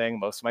doing anything.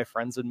 Most of my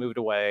friends had moved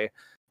away.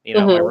 My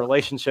mhm,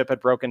 relationship had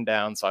broken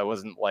down, so I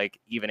wasn't like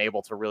even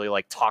able to really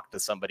like talk to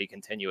somebody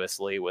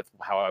continuously with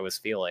how I was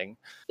feeling.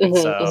 mhm,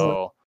 mhm.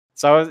 So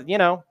I was,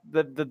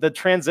 the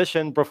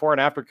transition before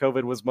and after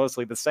COVID was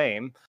mostly the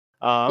same.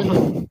 Mhm.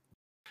 Um,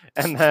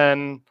 and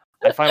then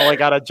I finally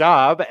got a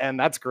job, and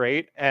that's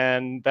great.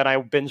 And then I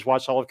binge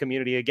watched all of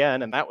Community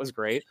again, and that was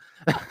great.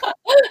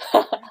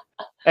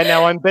 And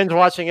now I'm binge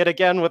watching it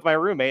again with my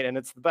roommate, and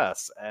it's the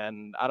best.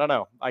 And I don't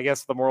know. I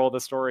guess the moral of the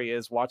story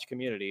is watch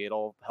Community.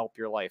 It'll help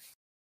your life.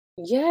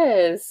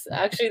 Yes,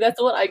 actually,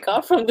 that's what I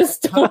got from the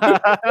story.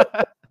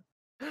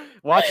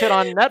 Watch it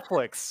on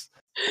Netflix.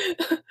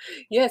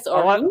 Yes, A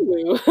or lot.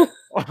 Hulu.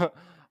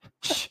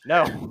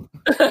 No.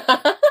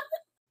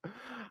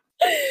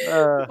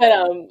 But,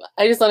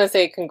 I just wanna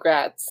say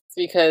congrats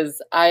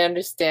because I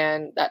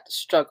understand that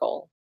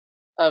struggle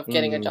of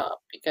getting a mm, job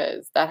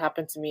because that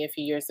happened to me a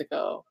few years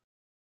ago.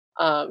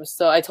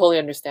 So I totally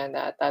understand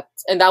that. That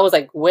was,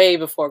 like, way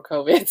before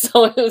COVID,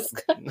 so it was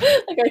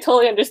like, I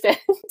totally understand.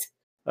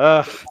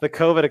 the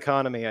COVID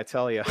economy, I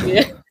tell you.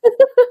 Yeah.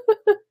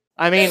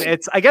 I mean,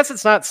 I guess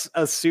it's not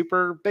a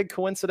super big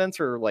coincidence,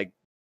 or like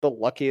the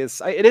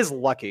luckiest. It is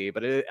lucky,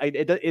 but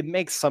it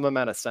makes some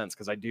amount of sense,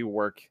 because I do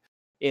work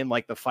in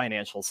like the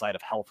financial side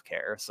of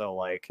healthcare. So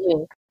like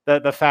Mm,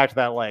 the fact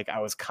that like I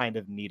was kind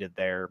of needed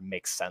there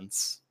makes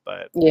sense.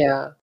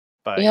 yeah.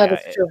 But Yeah, yeah,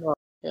 that's true, huh?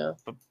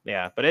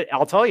 Yeah. but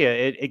I'll tell you,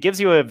 it gives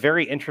you a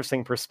very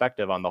interesting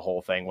perspective on the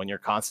whole thing when you're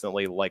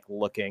constantly like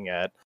looking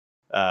at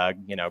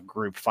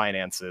group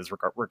finances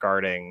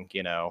regarding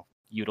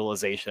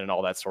utilization and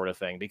all that sort of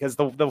thing. Because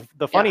the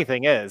Yeah. funny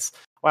thing is,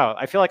 wow,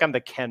 I feel like I'm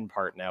the Ken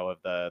part now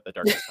of the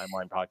Darkest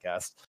Timeline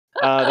podcast.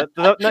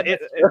 No,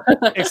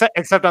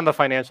 except on the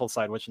financial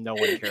side, which no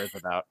one cares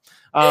about.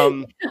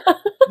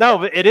 No,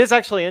 but it is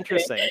actually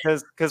interesting,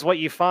 because what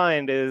you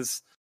find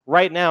is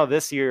right now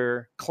this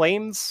year,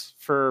 claims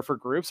for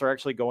groups are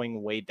actually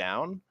going way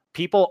down.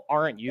 People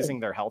aren't using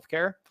their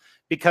healthcare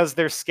because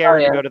they're Oh, scared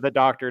to yeah. go to the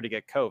doctor to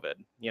get COVID.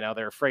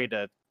 They're afraid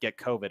to get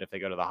COVID if they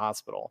go to the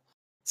hospital.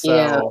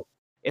 Yeah. So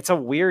it's a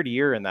weird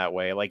year in that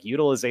way. Like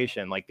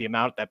utilization, like the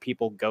amount that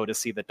people go to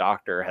see the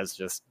doctor has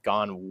just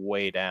gone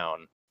way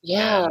down.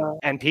 Yeah.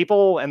 And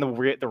people, and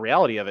the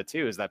reality of it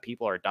too is that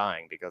people are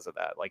dying because of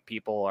that. Like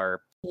people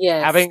are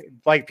Yes. having,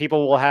 like,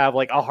 people will have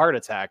like a heart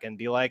attack and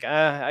be like,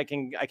 I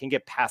can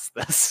get past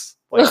this.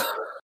 Like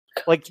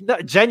Like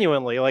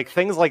genuinely, like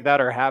things like that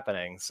are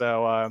happening.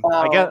 So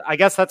Wow. I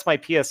guess that's my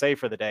PSA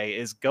for the day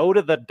is go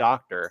to the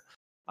doctor.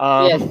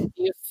 Yeah,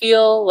 you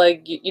feel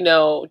like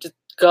just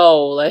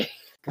go. Like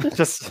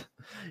Just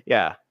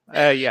yeah.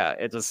 Yeah,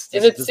 it if it's just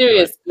do it.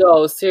 serious,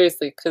 go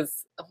seriously.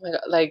 Cause oh my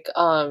god, like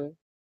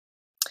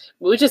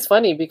which is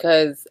funny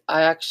because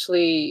I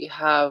actually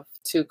have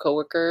two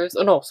coworkers.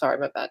 Oh no, sorry,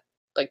 my bad.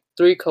 Like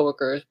three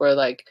coworkers where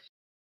like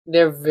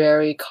they're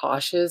very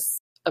cautious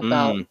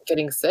about Mm,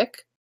 getting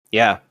sick.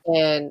 yeah.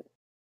 And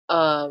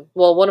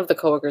well, one of the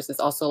coworkers is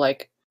also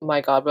like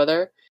my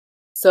godbrother.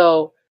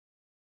 So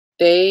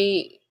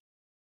they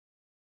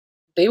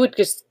they would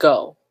just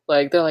go.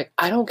 Like they're like,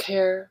 I don't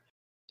care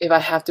if I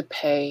have to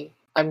pay,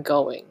 I'm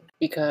going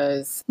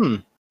because Hmm.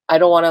 I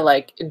don't want to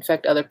like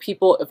infect other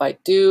people if I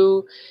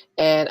do,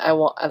 and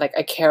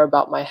I care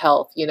about my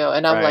health, and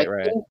I'm Right, like,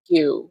 right. thank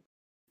you,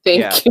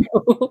 Yeah, thank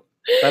you.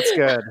 that's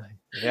good.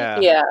 Yeah.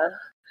 Yeah.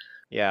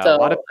 Yeah,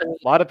 So I mean,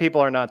 a lot of people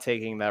are not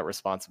taking that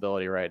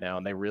responsibility right now,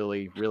 and they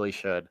really, really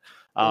should.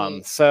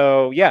 mm,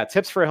 So yeah,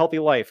 tips for a healthy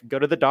life: go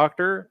to the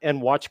doctor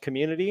and watch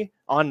Community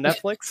on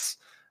Netflix.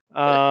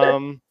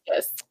 Um,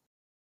 yes,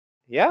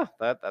 yeah,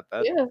 that.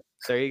 yeah.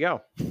 There you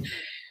go.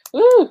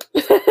 Woo!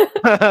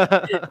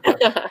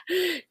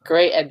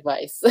 Great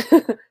advice.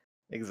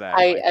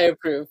 Exactly. I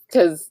approve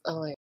because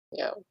oh my,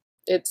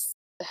 it's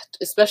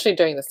especially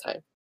during this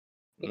time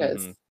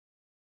because Hmm.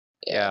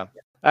 yeah.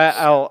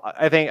 Yeah,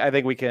 I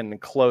think we can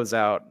close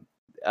out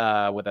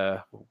with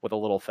a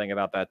little thing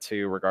about that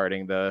too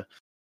regarding the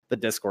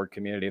Discord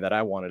community that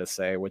I wanted to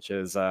say, which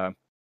is,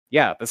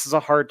 yeah, this is a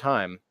hard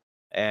time,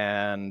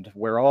 and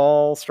we're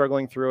all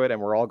struggling through it, and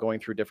we're all going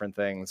through different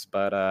things.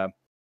 But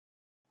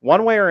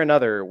one way or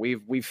another,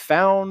 we've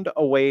found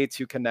a way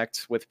to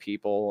connect with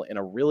people in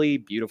a really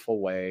beautiful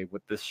way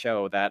with this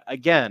show. That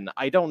again,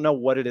 I don't know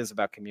what it is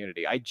about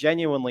Community. I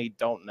genuinely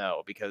don't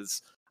know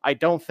because I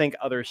don't think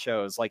other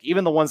shows, like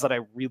even the ones that I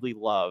really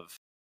love,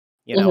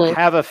 Mhm.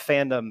 have a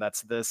fandom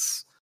that's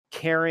this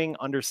caring,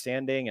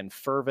 understanding, and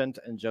fervent,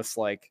 and just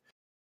like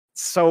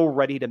so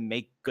ready to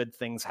make good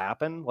things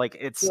happen. Like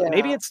Yeah.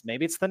 maybe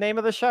it's the name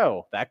of the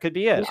show. That could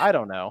be it. Yeah. I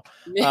don't know.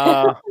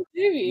 Uh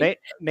Maybe.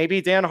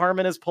 maybe Dan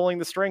Harmon is pulling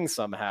the strings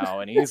somehow,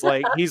 and he's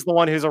the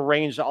one who's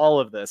arranged all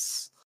of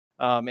this.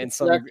 In It's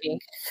some lucky.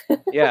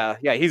 yeah,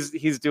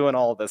 he's doing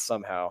all of this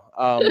somehow.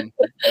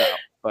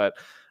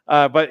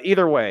 No, but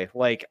either way,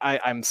 like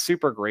I'm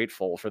super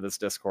grateful for this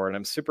Discord, and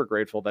I'm super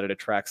grateful that it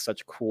attracts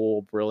such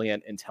cool,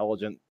 brilliant,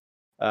 intelligent,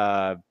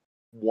 uh,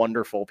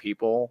 wonderful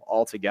people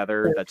all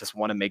together that just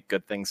want to make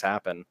good things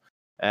happen.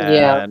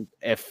 Yeah. And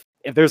if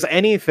there's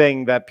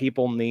anything that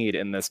people need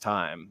in this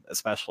time,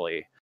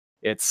 especially,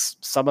 it's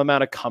some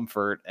amount of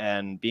comfort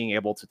and being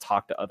able to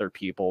talk to other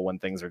people when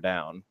things are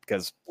down,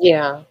 because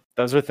Yeah.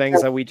 those are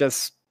things that we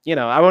just,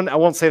 I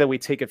won't say that we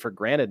take it for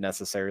granted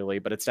necessarily,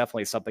 but it's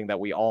definitely something that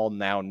we all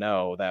now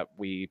know that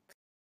we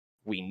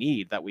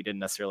need, that we didn't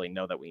necessarily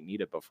know that we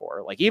needed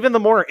before. Like even the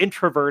more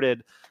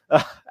introverted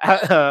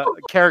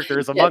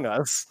characters Yes. among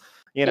us,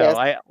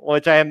 Yes.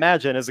 which I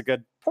imagine is a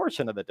good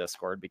portion of the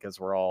Discord because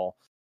we're all,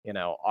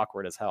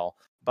 awkward as hell.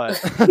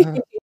 But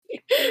but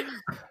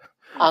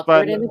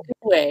Awkward in a good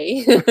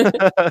way.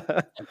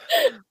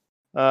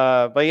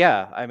 but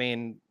yeah, I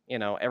mean,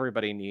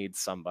 everybody needs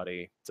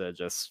somebody to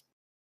just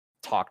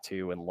talk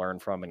to and learn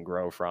from and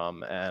grow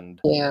from, and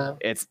Yeah.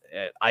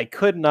 I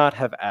could not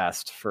have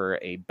asked for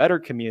a better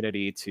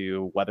community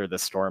to weather the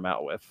storm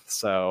out with.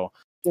 So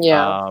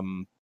Yeah.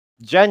 um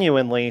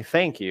genuinely,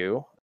 thank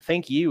you,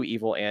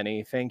 Evil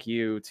Annie, thank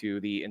you to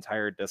the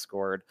entire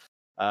Discord.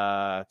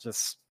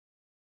 Just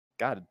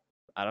God,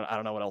 I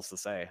don't know what else to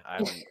say.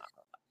 I'm It's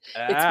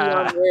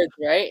beyond ah words,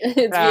 right?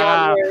 It's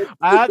beyond words.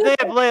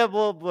 blah,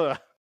 blah, blah.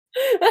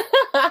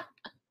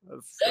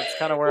 That's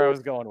kind of where I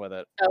was going with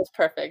it. That was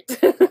perfect.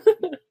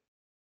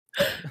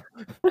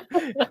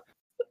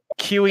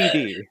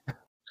 QED.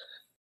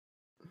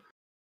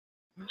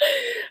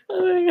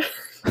 Oh my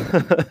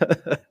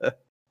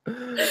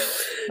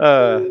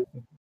uh, god.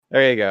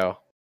 there you go.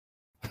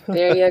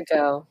 There you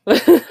go.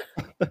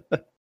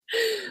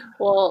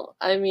 Well,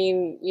 I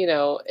mean,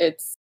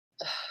 it's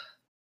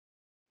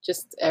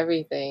just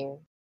everything.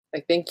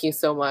 Like, thank you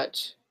so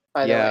much,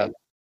 by the Yeah, way.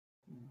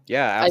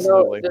 yeah, I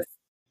know absolutely.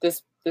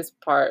 this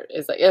part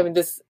is like, I mean,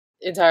 this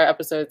entire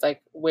episode is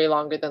like way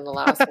longer than the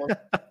last one.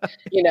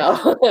 You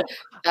know,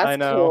 I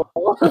that's cool.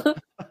 know.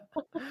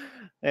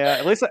 Yeah,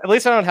 at least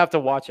I don't have to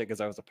watch it because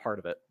I was a part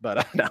of it.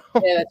 But no,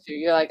 Yeah, that's true.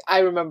 You're like, I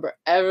remember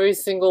every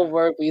single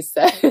word we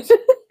said.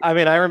 I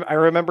mean, I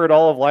remembered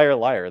all of Liar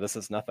Liar. This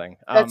is nothing.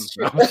 That's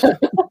true.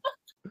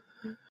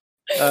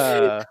 No.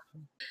 uh,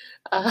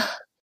 Uh,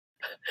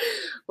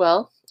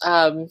 well,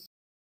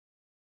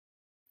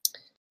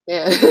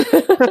 yeah.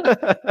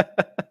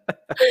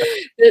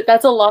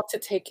 That's a lot to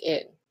take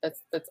in.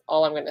 That's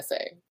all I'm gonna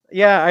say.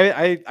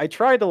 yeah, I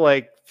tried to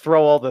like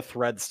throw all the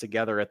threads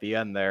together at the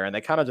end there, and they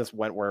kind of just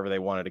went wherever they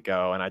wanted to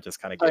go, and I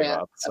just kind of Oh gave yeah,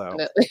 up. So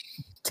definitely.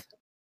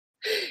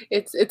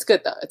 It's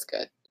good though. It's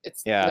good.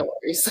 It's yeah, no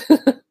worries.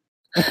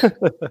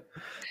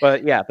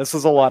 But yeah, this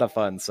was a lot of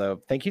fun.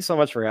 So thank you so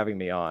much for having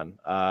me on.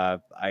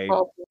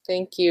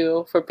 Thank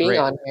you for being Great.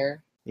 on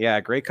here.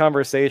 Yeah, great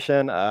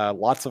conversation.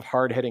 Lots of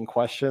hard-hitting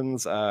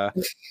questions.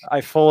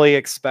 I fully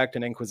expect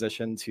an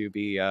inquisition to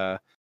be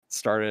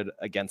started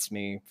against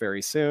me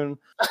very soon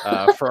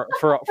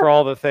for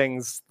all the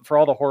things, for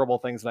all the horrible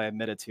things that I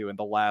admitted to in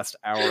the last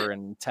hour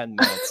and 10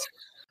 minutes,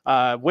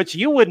 which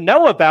you would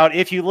know about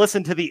if you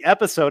listened to the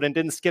episode and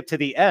didn't skip to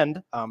the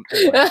end.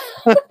 Anyway.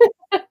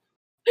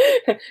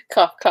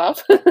 Cough,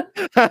 cough.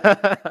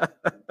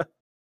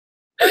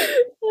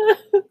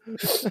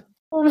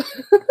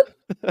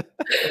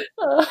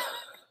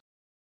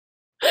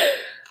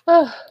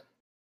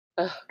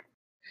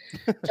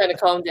 Trying to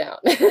calm down.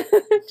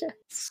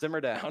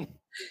 Simmer down.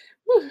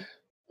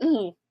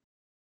 Mm.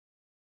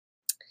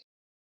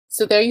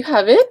 So there you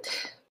have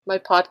it, my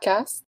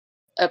podcast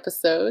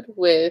episode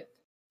with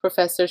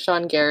Professor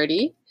Sean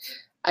Garrity.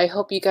 I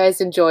hope you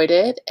guys enjoyed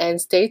it and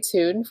stay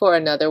tuned for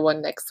another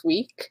one next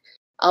week.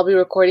 I'll be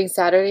recording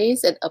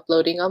Saturdays and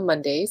uploading on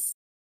Mondays.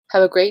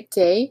 Have a great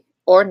day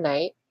or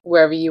night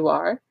wherever you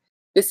are.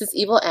 This is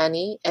Evil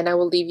Annie and I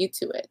will leave you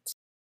to it.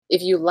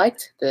 If you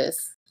liked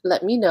this,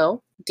 let me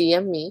know,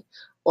 DM me,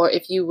 or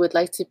if you would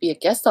like to be a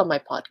guest on my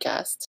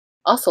podcast,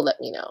 also let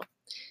me know.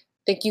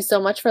 Thank you so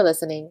much for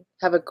listening.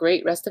 Have a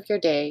great rest of your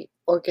day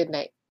or good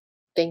night.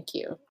 Thank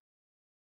you.